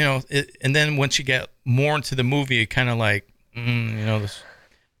so, and then once you get more into the movie, it kind of like, the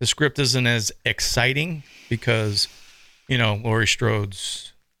script isn't as exciting because, Laurie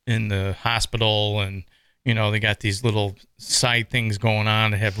Strode's in the hospital, and they got these little side things going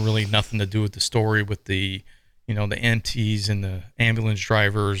on that have really nothing to do with the story, with the the EMTs and the ambulance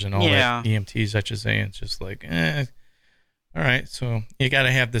drivers and all that. EMTs, I should say. It's just like all right, so you got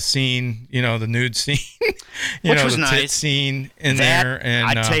to have the scene, the nude scene, which was the nice. tit scene in there. And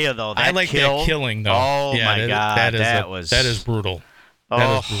I tell you though, I like that killing though. Oh my God, that is brutal.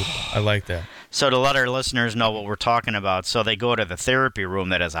 That is brutal. I like that. So to let our listeners know what we're talking about, so they go to the therapy room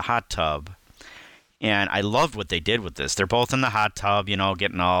that has a hot tub, and I loved what they did with this. They're both in the hot tub,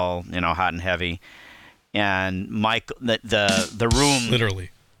 getting all hot and heavy, and Mike, the room,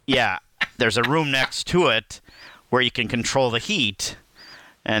 literally, there's a room next to it where you can control the heat,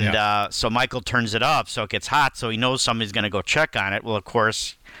 and so Michael turns it up so it gets hot, so he knows somebody's going to go check on it. Well, of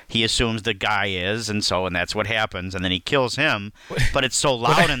course, he assumes the guy is, and that's what happens, and then he kills him. But it's so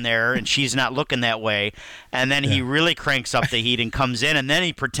loud in there, and she's not looking that way, and then he really cranks up the heat and comes in, and then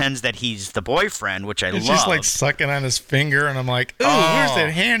he pretends that he's the boyfriend, which I love. She's like sucking on his finger, and I'm like, ooh, where's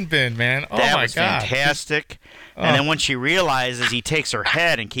that hand been, man? Oh, that my was God. Fantastic. And then when she realizes, he takes her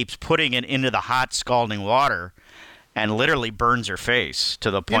head and keeps putting it into the hot, scalding water and literally burns her face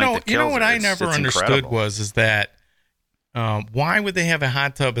to the point that kills her. You know what I never understood incredible. is that why would they have a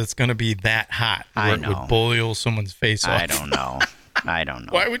hot tub that's going to be that hot where it would boil someone's face off? I don't know.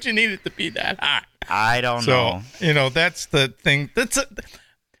 Why would you need it to be that hot? I don't know. So, that's the thing.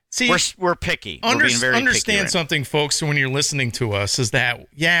 See, we're picky. We're being very understand picky something, folks, when you're listening to us, is that,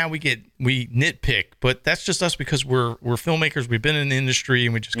 we nitpick, but that's just us because we're filmmakers. We've been in the industry,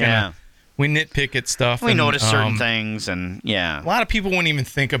 and we just kind of we nitpick at stuff. We notice certain things, and a lot of people wouldn't even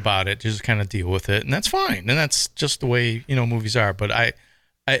think about it, just kind of deal with it, and that's fine. And that's just the way movies are. But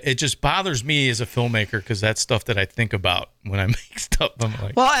it just bothers me as a filmmaker because that's stuff that I think about when I make stuff. I'm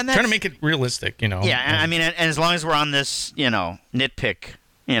like, trying to make it realistic, Yeah, and I mean, and as long as we're on this, nitpick,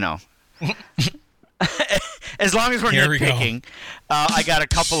 as long as we're nitpicking, I got a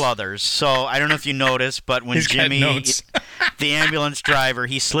couple others. So I don't know if you noticed, but when Jimmy, the ambulance driver,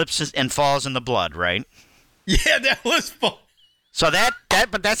 he slips and falls in the blood, right? Yeah, that was fun. So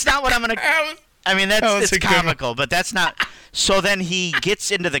but that's not what I'm going to... I mean, it's comical, but that's not... So then he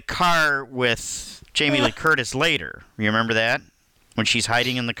gets into the car with Jamie Lee Curtis later. You remember that? When she's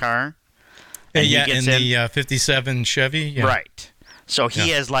hiding in the car? And he gets in the 57 Chevy? Yeah. Right. So he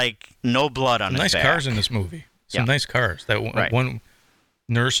has, no blood on his back. Nice cars in this movie. Some nice cars. That one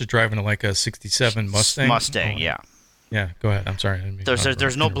nurse is driving a 67 Mustang. Mustang, yeah. Yeah, go ahead. I'm sorry.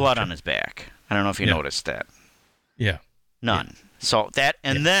 There's no blood on his back. I don't know if you noticed that. Yeah. None. Yeah. So that,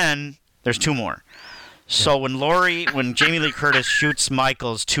 and then there's two more. So when Jamie Lee Curtis shoots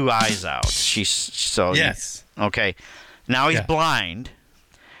Michael's two eyes out, okay. Now he's blind.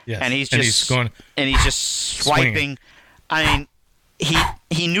 Yes. And he's just swiping. Swinging. I mean,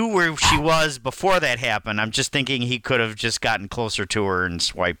 he knew where she was before that happened. I'm just thinking he could have just gotten closer to her and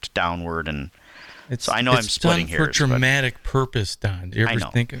swiped downward, and so I know I'm splitting hairs. It's done for dramatic purpose, Don. Do you ever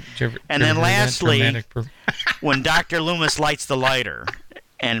think of? And then lastly, when Dr. Loomis lights the lighter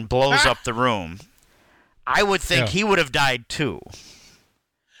and blows up the room, I would think he would have died too.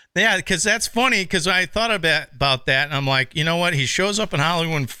 Yeah, because that's funny. Because I thought about that, and I'm like, you know what? He shows up in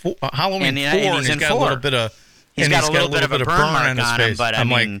Halloween 4, and he's got a little bit of. He's got a little bit of a burn mark on his face. But I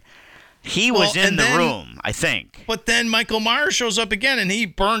mean, he was in the room, I think. But then Michael Myers shows up again, and he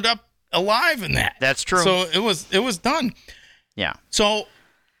burned up alive in that. That's true. So it was done. Yeah. So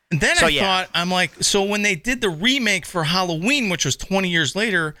then I thought, I'm like, so when they did the remake for Halloween, which was 20 years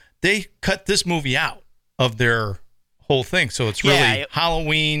later, they cut this movie out of their whole thing. So it's really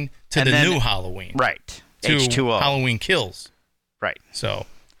Halloween to the new Halloween. Right. To H2O. Halloween Kills. Right. So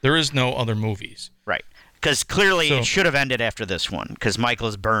there is no other movies. Right. Because clearly it should have ended after this one, because Michael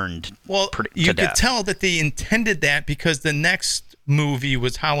is burned. Well, you could tell that they intended that because the next movie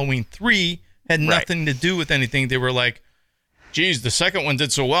was Halloween 3, had nothing to do with anything. They were like, geez, the second one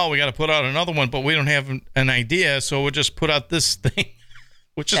did so well, we got to put out another one, but we don't have an idea, so we'll just put out this thing.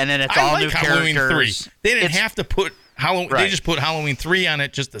 Which is, and then it's all new Halloween characters. 3. They didn't have to put Halloween. They just put Halloween 3 on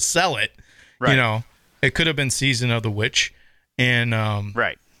it just to sell it. Right. It could have been Season of the Witch, and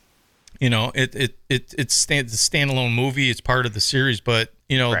right. It's a standalone movie. It's part of the series, but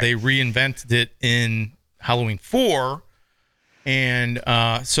they reinvented it in Halloween 4, and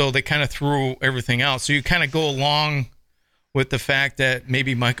so they kind of threw everything out. So you kind of go along with the fact that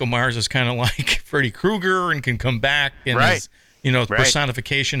maybe Michael Myers is kind of like Freddy Krueger and can come back and is,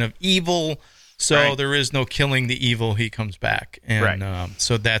 personification of evil. So there is no killing the evil. He comes back, and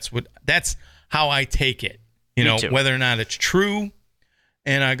so that's how I take it. Whether or not it's true.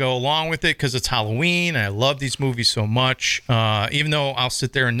 And I go along with it because it's Halloween. And I love these movies so much. Even though I'll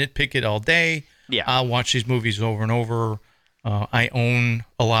sit there and nitpick it all day, I'll watch these movies over and over. I own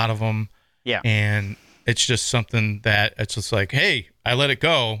a lot of them. Yeah. And it's just something that it's just like, hey, I let it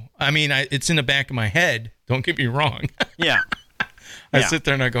go. I mean, it's in the back of my head. Don't get me wrong. Yeah. I sit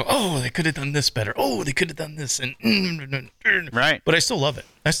there and I go, oh, they could have done this better. Oh, they could have done this. And right. But I still love it.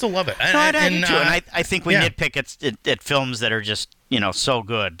 I still love it. I do too. And I think we nitpick at films that are just, so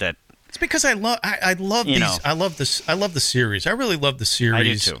good that it's because I love these. I love this. I love the series. I really love the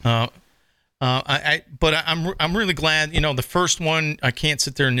series. I do too. But I'm really glad. The first one I can't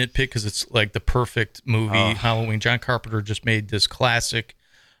sit there and nitpick because it's like the perfect movie. Halloween. John Carpenter just made this classic.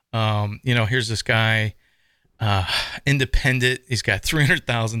 Here's this guy, independent. He's got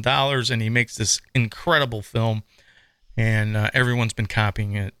 $300,000 and he makes this incredible film, and everyone's been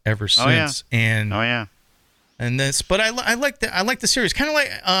copying it ever since. And this, but I like the series. Kind of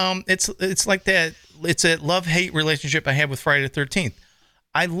like it's like that. It's a love-hate relationship I have with Friday the 13th.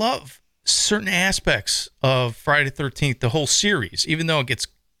 I love certain aspects of Friday the 13th, the whole series, even though it gets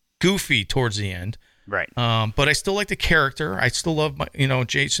goofy towards the end. Right. But I still like the character. I still love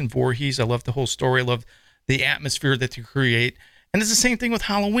Jason Voorhees. I love the whole story. I love the atmosphere that they create. And it's the same thing with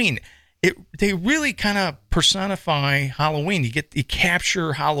Halloween. They really kind of personify Halloween. You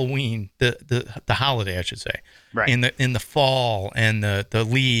capture Halloween, the holiday, I should say, right? In the fall and the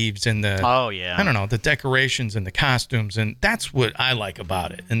leaves and the I don't know, the decorations and the costumes, and that's what I like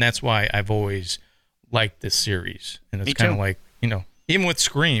about it, and that's why I've always liked this series. And it's kind of like, even with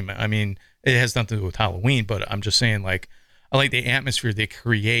Scream. I mean, it has nothing to do with Halloween, but I'm just saying, like, I like the atmosphere they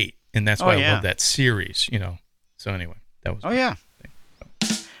create, and that's why I love that series. So anyway, that was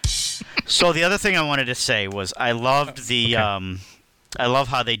So the other thing I wanted to say was I loved I love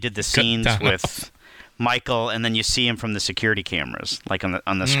how they did the scenes with Michael, and then you see him from the security cameras, like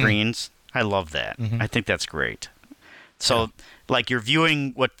on the screens. I love that. I think that's great. So like you're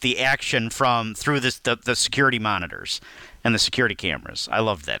viewing what the action through the security monitors and the security cameras. I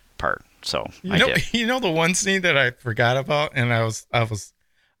loved that part. So the one scene that I forgot about, and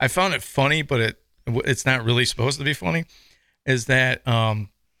I found it funny, but it's not really supposed to be funny, is that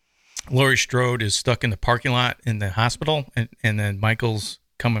Laurie Strode is stuck in the parking lot in the hospital, and then Michael's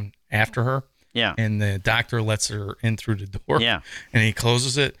coming after her. Yeah. And the doctor lets her in through the door. Yeah. And he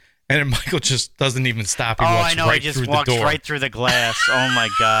closes it, and then Michael just doesn't even stop. He walks right he just through walks the door. right through the glass. Oh my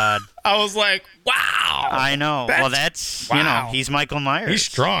God. I was like, wow. I know. That's he's Michael Myers. He's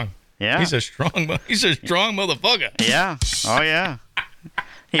strong. Yeah. He's a strong motherfucker. Yeah. Oh yeah.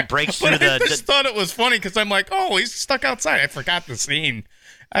 He breaks through I just thought it was funny because I'm like, oh, he's stuck outside. I forgot the scene.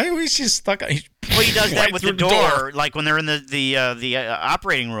 I always just stuck. He does that with the door, like when they're in the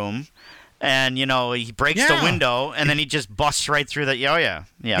operating room, and he breaks the window, and then he just busts right through the. Oh yeah.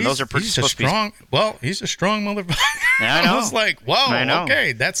 Those are pretty supposed to be. Well, he's a strong motherfucker. Yeah, I know. I was like, whoa,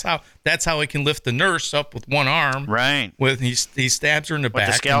 okay, that's how he can lift the nurse up with one arm. Right. He stabs her in the back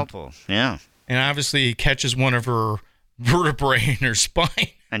with the scalpel. And obviously he catches one of her vertebrae in her spine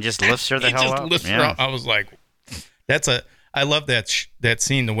and just lifts her the hell out. Lifts her up. I was like, I love that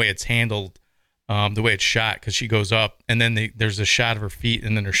scene, the way it's handled, the way it's shot, because she goes up and then there's a shot of her feet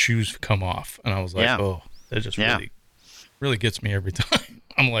and then her shoes come off, and I was like, oh, that just really gets me every time.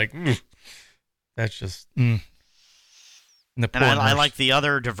 I'm like, that's just. And I like the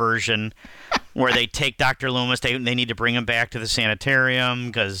other diversion where they take Dr. Loomis. They need to bring him back to the sanitarium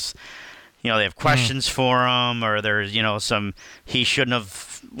because they have questions for him, or there's he shouldn't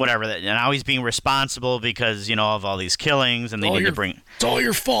have whatever that, and now he's being responsible because of all these killings, and they need to bring. It's all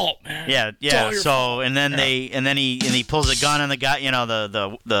your fault, man. Yeah. So and then he pulls a gun on the guy,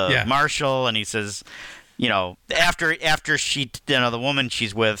 the marshal, and he says, after she, the woman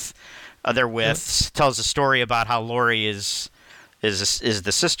she's with. Tells a story about how Laurie is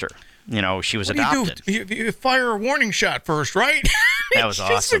the sister. She was adopted. You fire a warning shot first, right? That was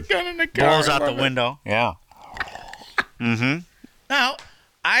awesome. A gun in the car. Blows out the window. Yeah. Now,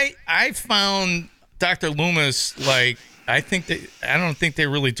 I found Dr. Loomis, like, I don't think they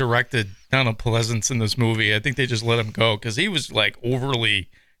really directed Donald Pleasence in this movie. I think they just let him go because he was like overly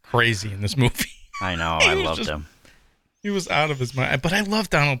crazy in this movie. I know. I loved him. He was out of his mind. But I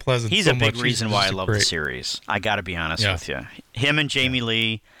love Donald Pleasence. He's a big reason why I love the series. I got to be honest with you. Him and Jamie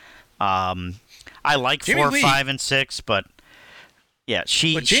Lee. I like Jamie 4, Lee. 5, and 6, but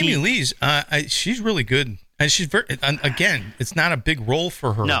Jamie Lee's she's really good. And she's very, again, it's not a big role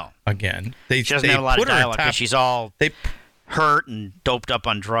for her. No. Again. She doesn't have a lot of dialogue because she's all hurt and doped up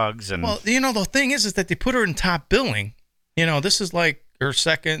on drugs. And well, the thing is that they put her in top billing. This is like her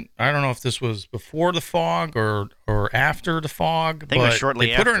second. I don't know if this was before The Fog or after The Fog. I think it was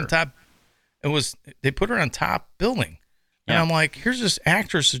shortly after. Put her in top. They put her on top billing, and I'm like, here's this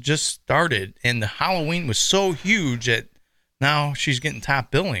actress who just started, and the Halloween was so huge that now she's getting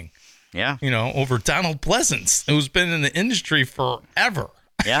top billing. Yeah, over Donald Pleasence, who's been in the industry forever.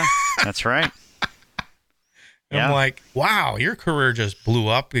 Yeah, that's right. I'm like, wow, your career just blew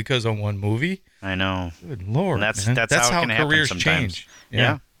up because of one movie. I know. Good Lord, that's how careers change.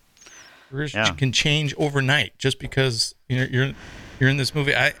 Yeah. Careers can change overnight just because you're in this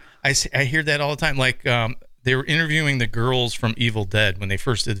movie. I hear that all the time. Like they were interviewing the girls from Evil Dead when they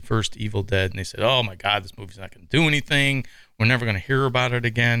first did the first Evil Dead, and they said, "Oh my God, this movie's not going to do anything. We're never going to hear about it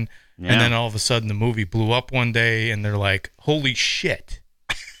again." Yeah. And then all of a sudden, the movie blew up one day, and they're like, "Holy shit!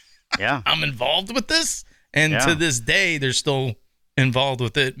 Yeah, I'm involved with this." And to this day, they're still involved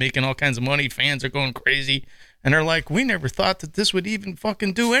with it, making all kinds of money. Fans are going crazy, and they're like, "We never thought that this would even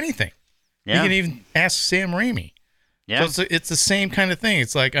fucking do anything." Yeah. You can even ask Sam Raimi. Yeah, so it's the same kind of thing.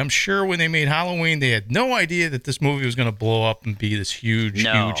 It's like, I'm sure when they made Halloween, they had no idea that this movie was going to blow up and be this huge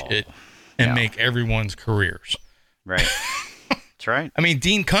hit and make everyone's careers. Right. That's right. I mean,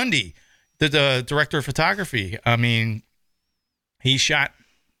 Dean Cundy the director of photography. I mean, he shot,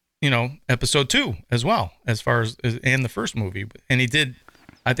 episode 2 as well, as far as and the first movie, and he did,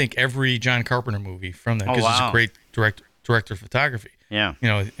 I think, every John Carpenter movie from that, because he's a great director of photography. Yeah,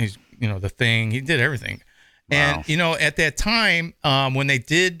 he's The Thing. He did everything, and at that time when they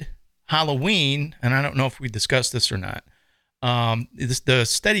did Halloween, and I don't know if we discussed this or not. The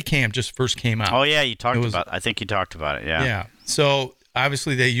Steadicam just first came out. Oh yeah, I think you talked about it. Yeah. Yeah. So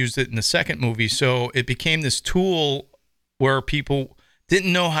obviously they used it in the second movie. So it became this tool where people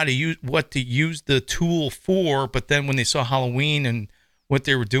didn't know what to use the tool for, but then when they saw Halloween and what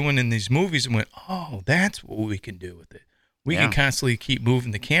they were doing in these movies, and went, oh, that's what we can do with it. We can constantly keep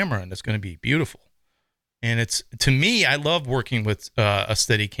moving the camera, and it's going to be beautiful. And to me, I love working with a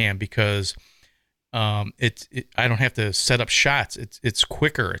Steadicam because I don't have to set up shots. It's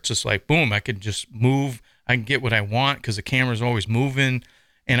quicker. It's just like, boom, I can just move. I can get what I want because the camera's always moving,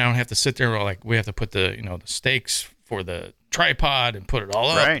 and I don't have to sit there like we have to put the the stakes for the tripod and put it all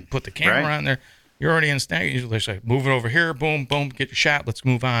up and put the camera on there. You're already in snag. You're just like, move it over here, boom, boom, get your shot. Let's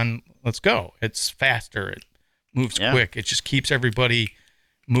move on. Let's go. It's faster. It moves quick. It just keeps everybody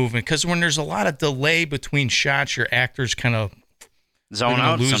moving, because when there's a lot of delay between shots, your actors kind of zone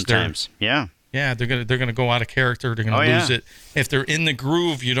out sometimes. Yeah, they're gonna go out of character. They're gonna lose it. If they're in the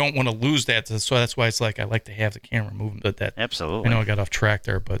groove, you don't want to lose that. So that's why it's like I like to have the camera moving. But that absolutely. I know I got off track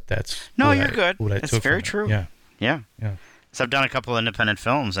there, but that's you're good. That's very true. Yeah. So I've done a couple of independent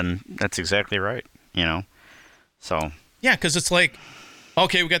films, and that's exactly right. So yeah, because it's like,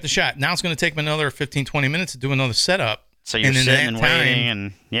 okay, we got the shot. Now it's going to take them another 15, 20 minutes to do another setup. So you're sitting and waiting,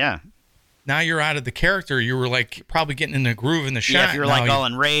 and now you're out of the character. You were like probably getting in the groove in the shot. Yeah, if you're like all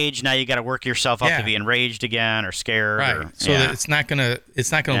enraged, now you got to work yourself up to be enraged again or scared. Right. So that it's not gonna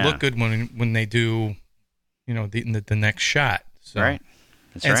look good when they do, the next shot. So, right.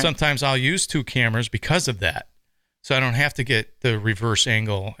 And sometimes I'll use 2 cameras because of that, so I don't have to get the reverse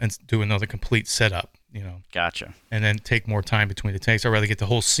angle and do another complete setup. Gotcha. And then take more time between the takes. I'd rather get the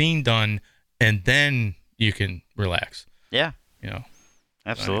whole scene done, and then you can relax. Yeah.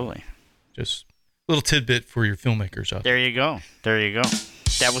 Absolutely. Just a little tidbit for your filmmakers out there. There you go.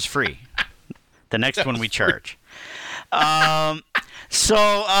 That was free. The next one we charge. I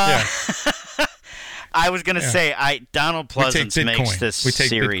was going to say, Donald Pleasance makes this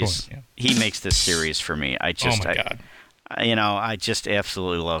series. Yeah. He makes this series for me. God. I just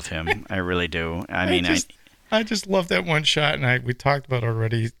absolutely love him. I really do. I just love that one shot, and we talked about it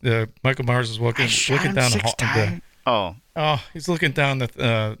already. Michael Myers is looking down the hall. He's looking down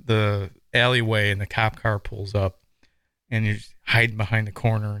the alleyway, and the cop car pulls up, and he's hiding behind the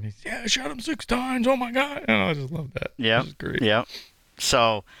corner, and I shot him 6 times. Oh my God! I just love that. Yeah, great. Yeah.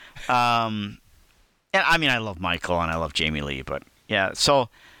 So, and I love Michael and I love Jamie Lee, but so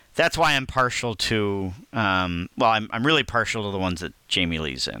that's why I'm partial to. I'm really partial to the ones that Jamie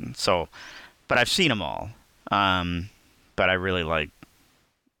Lee's in. So, but I've seen them all. But I really like.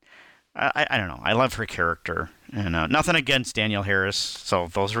 I don't know. I love her character, and nothing against Danielle Harris. So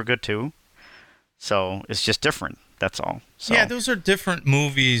those were good too. So it's just different. That's all. So. Yeah, those are different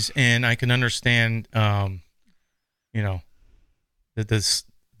movies, and I can understand. The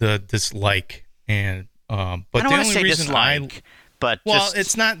dislike, and but I don't the want to only say reason dislike,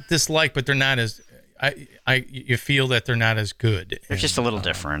 it's not dislike, but they're not as. You feel that they're not as good. They're just a little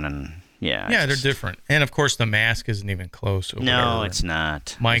different, and. Yeah, they're different. And, of course, The Mask isn't even close. No, it's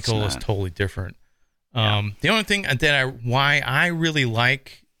not. Michael is totally different. The only thing why I really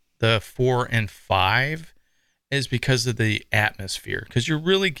like the 4 and 5 is because of the atmosphere. Because you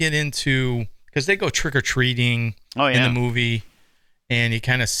really get into... Because they go trick-or-treating in the movie, and you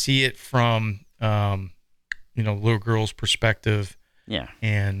kind of see it from, little girl's perspective. Yeah.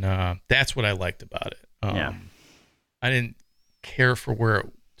 And that's what I liked about it. I didn't care for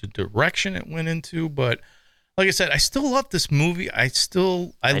the direction it went into, but like I said, I still love this movie. I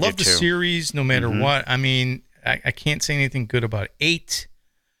love the series no matter what. I mean, I can't say anything good about 8,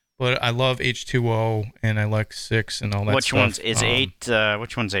 but I love H2O and I like 6 and all that stuff.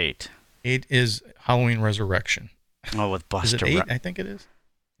 Which one's 8? 8 is Halloween Resurrection. Oh, with Buster. Is it 8? I think it is.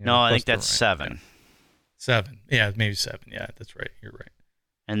 No, I think that's 7. 7. Yeah, maybe 7. Yeah, that's right. You're right.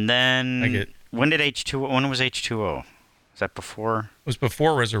 And then when was H2O? Is that before? It was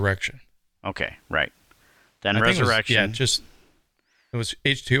before Resurrection. Okay, right. Then Resurrection. It was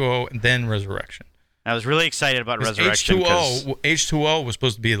H2O and then Resurrection. I was really excited about Resurrection. H2O was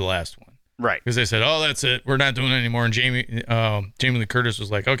supposed to be the last one. Right. Because they said, oh, that's it. We're not doing it anymore. And Jamie Lee Curtis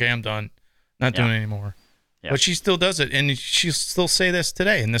was like, okay, I'm done. Not doing it anymore. Yeah. But she still does it. And she'll still say this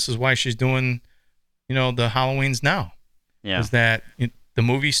today. And this is why she's doing, the Halloweens now. Yeah. Is that the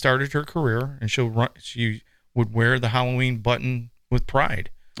movie started her career, and she would wear the Halloween button with pride.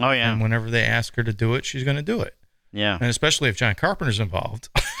 Oh, yeah. And whenever they ask her to do it, she's going to do it. Yeah. And especially if John Carpenter's involved.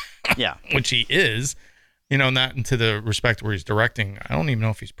 Yeah. Which he is. Not into the respect where he's directing. I don't even know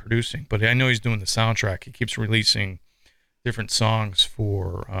if he's producing, but I know he's doing the soundtrack. He keeps releasing different songs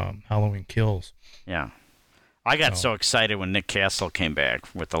for Halloween Kills. Yeah. I got so excited when Nick Castle came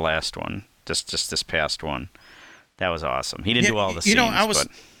back with the last one, just this past one. That was awesome. He didn't do all the scenes.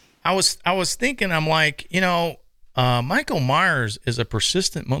 I was thinking, I'm like, Michael Myers is a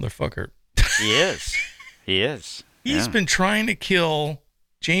persistent motherfucker. He is. He is. He's been trying to kill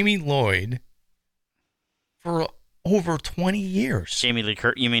Jamie Lloyd for over 20 years. Jamie Lee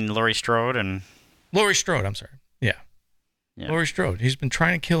Curtis, you mean Laurie Strode and... Laurie Strode, I'm sorry. Yeah. Laurie Strode. He's been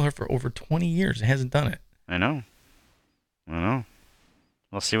trying to kill her for over 20 years and hasn't done it. I know.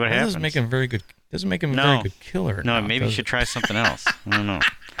 We'll see what happens. Doesn't make him a very good killer. No, maybe you should try something else. I don't know.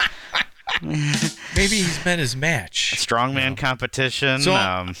 Maybe he's met his match. A strongman competition. So,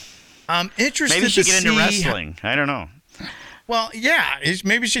 I'm interested maybe he should get into wrestling. I don't know. Well, yeah.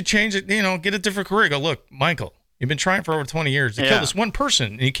 Maybe he should change it, get a different career. Go, look, Michael, you've been trying for over 20 years to kill this one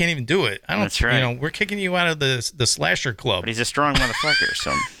person, and you can't even do it. That's right. We're kicking you out of the slasher club. But he's a strong motherfucker,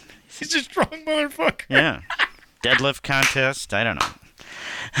 so... He's a strong motherfucker. Yeah. Deadlift contest. I don't know.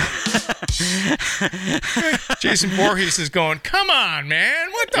 Jason Voorhees is going, come on,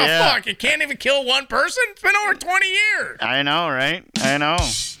 man. What the fuck? You can't even kill one person? It's been over 20 years. I know, right? I know.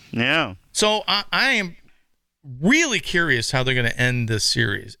 Yeah. So I am really curious how they're going to end this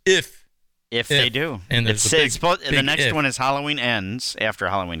series. If they do. And the next one is Halloween Ends after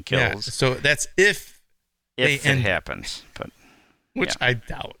Halloween Kills. Yeah, so that's if it happens. Which I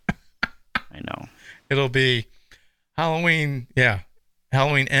doubt. I know. It'll be Halloween. Yeah.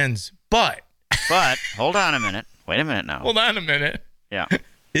 Halloween Ends. But hold on a minute. Wait a minute now. Hold on a minute. Yeah.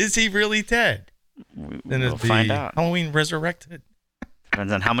 Is he really dead? Then we'll find out. Halloween Resurrected.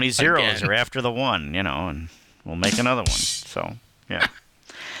 Depends on how many zeros are after the one, and we'll make another one. So, yeah.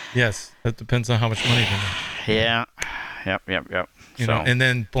 Yes. That depends on how much money they make. Yeah. Yep. And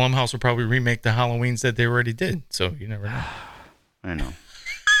then Blumhouse will probably remake the Halloweens that they already did. So you never know. I know.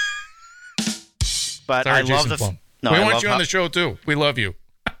 But sorry, I love Jason Blum. We want you on the show too. We love you.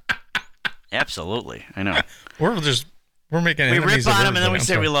 Absolutely, I know. We're making we enemies rip of on him and then we everybody.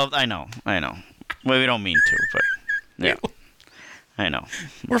 say we love. I know. Well, we don't mean to, but yeah, I know.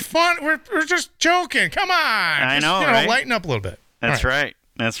 We're fun. We're just joking. Come on. I know. Right? Lighten up a little bit. That's right.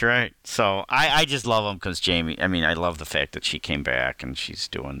 That's right. So I just love him because Jamie. I mean, I love the fact that she came back and she's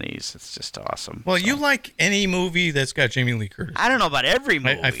doing these. It's just awesome. Well, you like any movie that's got Jamie Lee Curtis? I don't know about every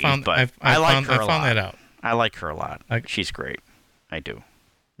movie, but I like her a lot. I found that out. I like her a lot. She's great. I do.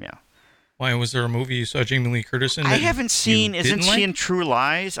 Yeah. Why, was there a movie you saw Jamie Lee Curtis in? I haven't seen. Isn't she in True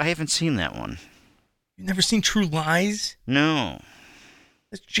Lies? I haven't seen that one. You've never seen True Lies? No.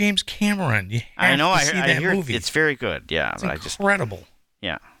 That's James Cameron. You have I know. to see that movie. It's very good. Yeah. It's incredible.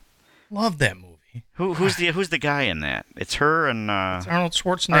 Yeah. Love that movie. Who's the guy in that? It's her and it's Arnold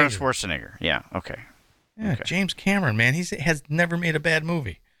Schwarzenegger. Arnold Schwarzenegger. Yeah. Okay. Yeah. Okay. James Cameron, man, he has never made a bad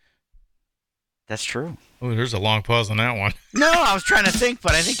movie. That's true. Oh, there's a long pause on that one. No, I was trying to think,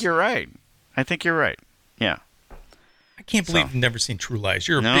 but I think you're right. Yeah. I can't believe you've never seen True Lies.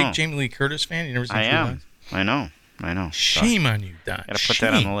 You're a big Jamie Lee Curtis fan. You never seen True Lies? I know. Shame on you, Don. Got to put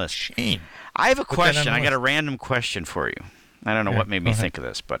that on the list. Shame. I have a question. I got a random question for you. I don't know what made me think of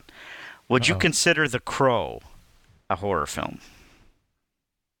this, but would you consider The Crow a horror film?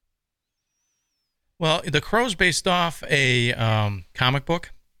 Well, The Crow's based off a comic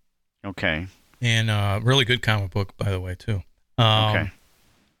book. Okay. And a really good comic book, by the way, too. Okay.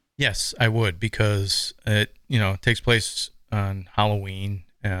 Yes, I would, because it takes place on Halloween.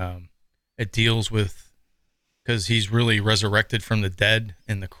 It deals with, because he's really resurrected from the dead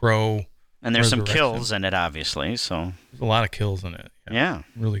in The Crow. And there's some kills in it, obviously. So there's a lot of kills in it. Yeah.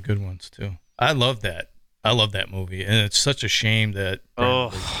 Really good ones too. I love that. I love that movie, and it's such a shame that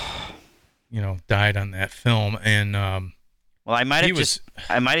died on that film. And well, I might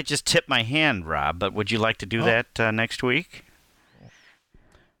have just tipped my hand, Rob. But would you like to do that next week?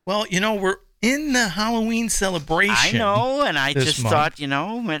 Well, we're in the Halloween celebration. I know, and I just thought,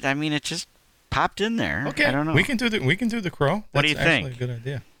 it just popped in there. Okay, I don't know. We can do the Crow. What do you think? That's actually a good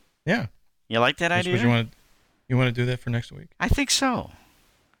idea. Yeah. You like that idea? You want to do that for next week? I think so.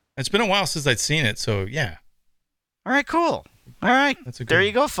 It's been a while since I'd seen it, so yeah. All right, cool. All right, there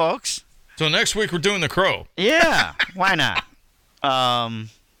you go, folks. So next week we're doing The Crow. Yeah, why not?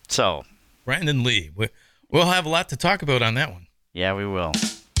 So Brandon Lee, we'll have a lot to talk about on that one. Yeah, we will.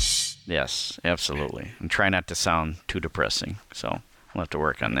 Yes, absolutely. And try not to sound too depressing. So, we'll have to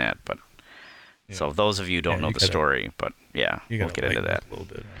work on that. But so those of you who don't know the story, but we'll get into that. A little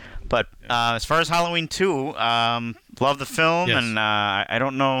bit. But as far as Halloween 2, love the film, and I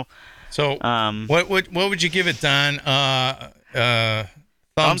don't know. So what would you give it, Don?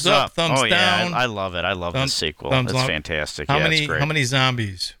 Thumbs up, thumbs down. Yeah, I love it. I love the sequel. It's fantastic. How many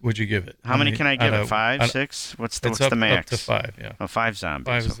zombies would you give it? How many can I give it? 5, 6? What's the max? Up to 5, yeah. Oh, 5 zombies.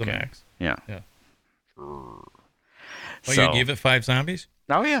 5 is the max. Yeah. Well, you give it 5 zombies?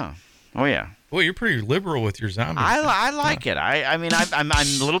 Oh yeah. Well, you're pretty liberal with your zombies. I like it. I mean, I'm a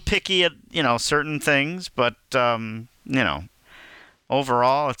little picky at certain things, but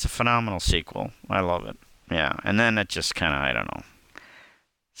overall, it's a phenomenal sequel. I love it. Yeah, and then it just kind of I don't know.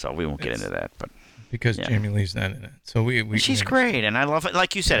 So we won't get into that, but because Jamie Lee's not in it, so she's great, and I love it.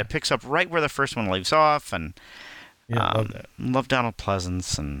 Like you said, it picks up right where the first one leaves off, and I love that. Love Donald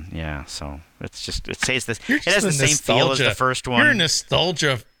Pleasance, and so it's just it says this. It has the same feel as the first one. You're a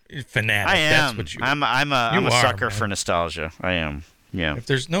nostalgia fanatic. I am. That's what you. I'm a sucker for nostalgia. I am. Yeah. If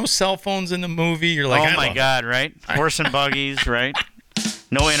there's no cell phones in the movie, you're like, oh my God, right? Horse and buggies, right?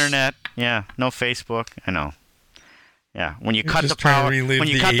 No internet. Yeah. No Facebook. I know. Yeah, when you cut the power, when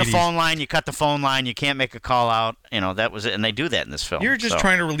you cut the phone line, you cut the phone line. You can't make a call out. That was it, and they do that in this film. You're just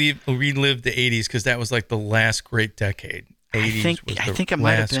trying to relive the '80s because that was like the last great decade. '80s I think it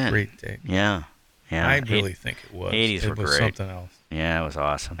might have been. Great decade. Yeah. I really think it was. '80s were great. Something else. Yeah, it was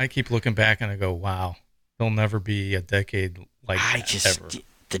awesome. I keep looking back and I go, wow, there'll never be a decade like that ever.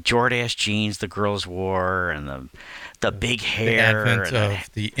 The Jordache jeans the girls wore, and the big hair, the advent of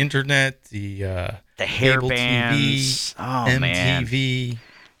the internet, the hair bands, MTV,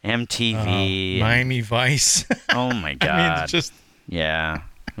 Miami Vice. Oh my God! I mean, it's just it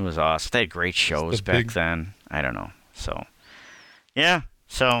was awesome. They had great shows back then. I don't know. So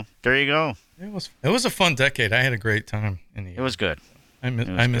so there you go. It was a fun decade. I had a great time in the. It was good. I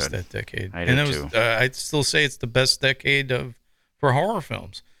missed that decade. I did too. I'd still say it's the best decade for horror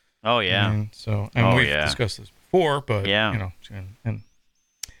films. Oh yeah. We've discussed this before, but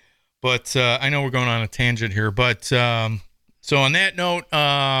but I know we're going on a tangent here, but so on that note,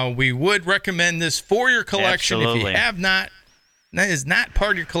 we would recommend this for your collection. Absolutely. If you have not, that is not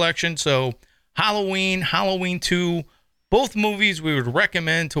part of your collection. So Halloween 2, both movies we would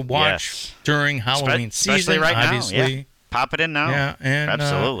recommend to watch during Halloween season. Especially right obviously. Now. Yeah. Pop it in now. Yeah, and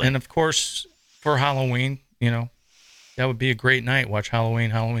absolutely. And of course for Halloween, that would be a great night. Watch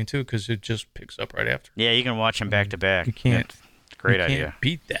Halloween 2 because it just picks up right after. Yeah, you can watch them back to back. You can't. Great idea. Can't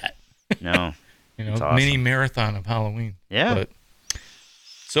beat that. No. Awesome. Mini marathon of Halloween. Yeah.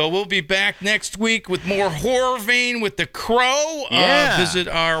 So we'll be back next week with more Horror Vein with The Crow. Visit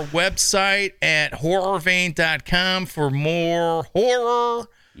our website at horrorvein.com for more horror.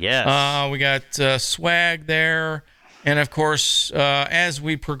 Yes. We got swag there. And, of course, as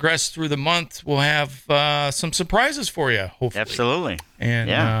we progress through the month, we'll have some surprises for you, hopefully. Absolutely.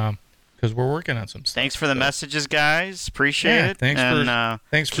 And because we're working on some stuff. Thanks for the messages, guys. Appreciate it. Thanks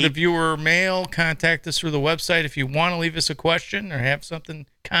for the viewer mail. Contact us through the website if you want to leave us a question or have something,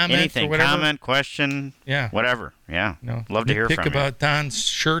 comment or whatever. Comment, question, whatever. Yeah. Love to hear from you. Pick about Don's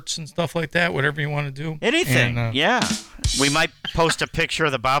shirts and stuff like that, whatever you want to do. Anything, We might post a picture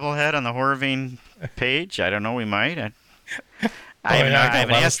of the bobblehead on the Horror Vein page. I don't know. We might. I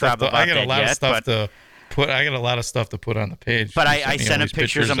haven't asked Rob about that yet. I got a lot of stuff to put on the page. But I sent him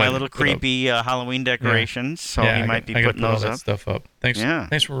pictures of my little creepy Halloween decorations, so he might be putting those up. Stuff up. Thanks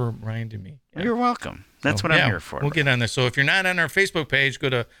for reminding me. You're welcome. That's what I'm here for. We'll get on there. So if you're not on our Facebook page, go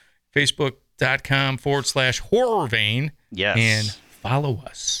to facebook.com/horrorvein and follow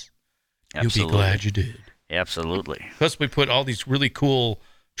us. Absolutely. You'll be glad you did. Absolutely. Plus, we put all these really cool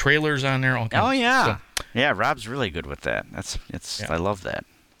trailers on there. Yeah, Rob's really good with that. I love that.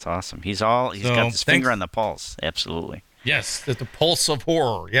 It's awesome. He's got his finger on the pulse. Absolutely. Yes, the pulse of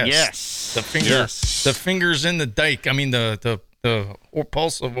horror. Yes. The finger. Yes. The fingers in the dike. I mean the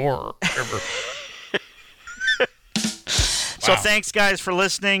pulse of horror. So thanks guys for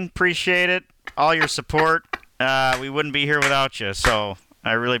listening. Appreciate it. All your support. We wouldn't be here without you. So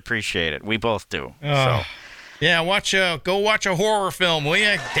I really appreciate it. We both do. So. Yeah, go watch a horror film, will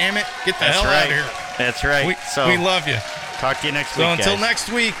you? Damn it, get the hell out of here. That's right. We love you. Talk to you next week, So until next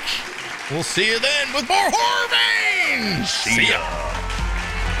week, we'll see you then with more Horror Vein. See ya.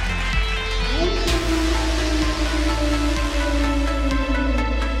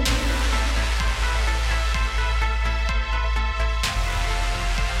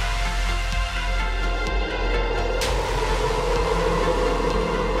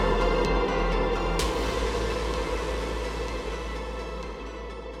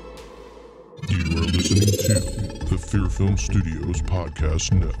 You are listening to the Fear Film Studios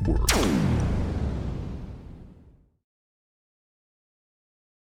Podcast Network.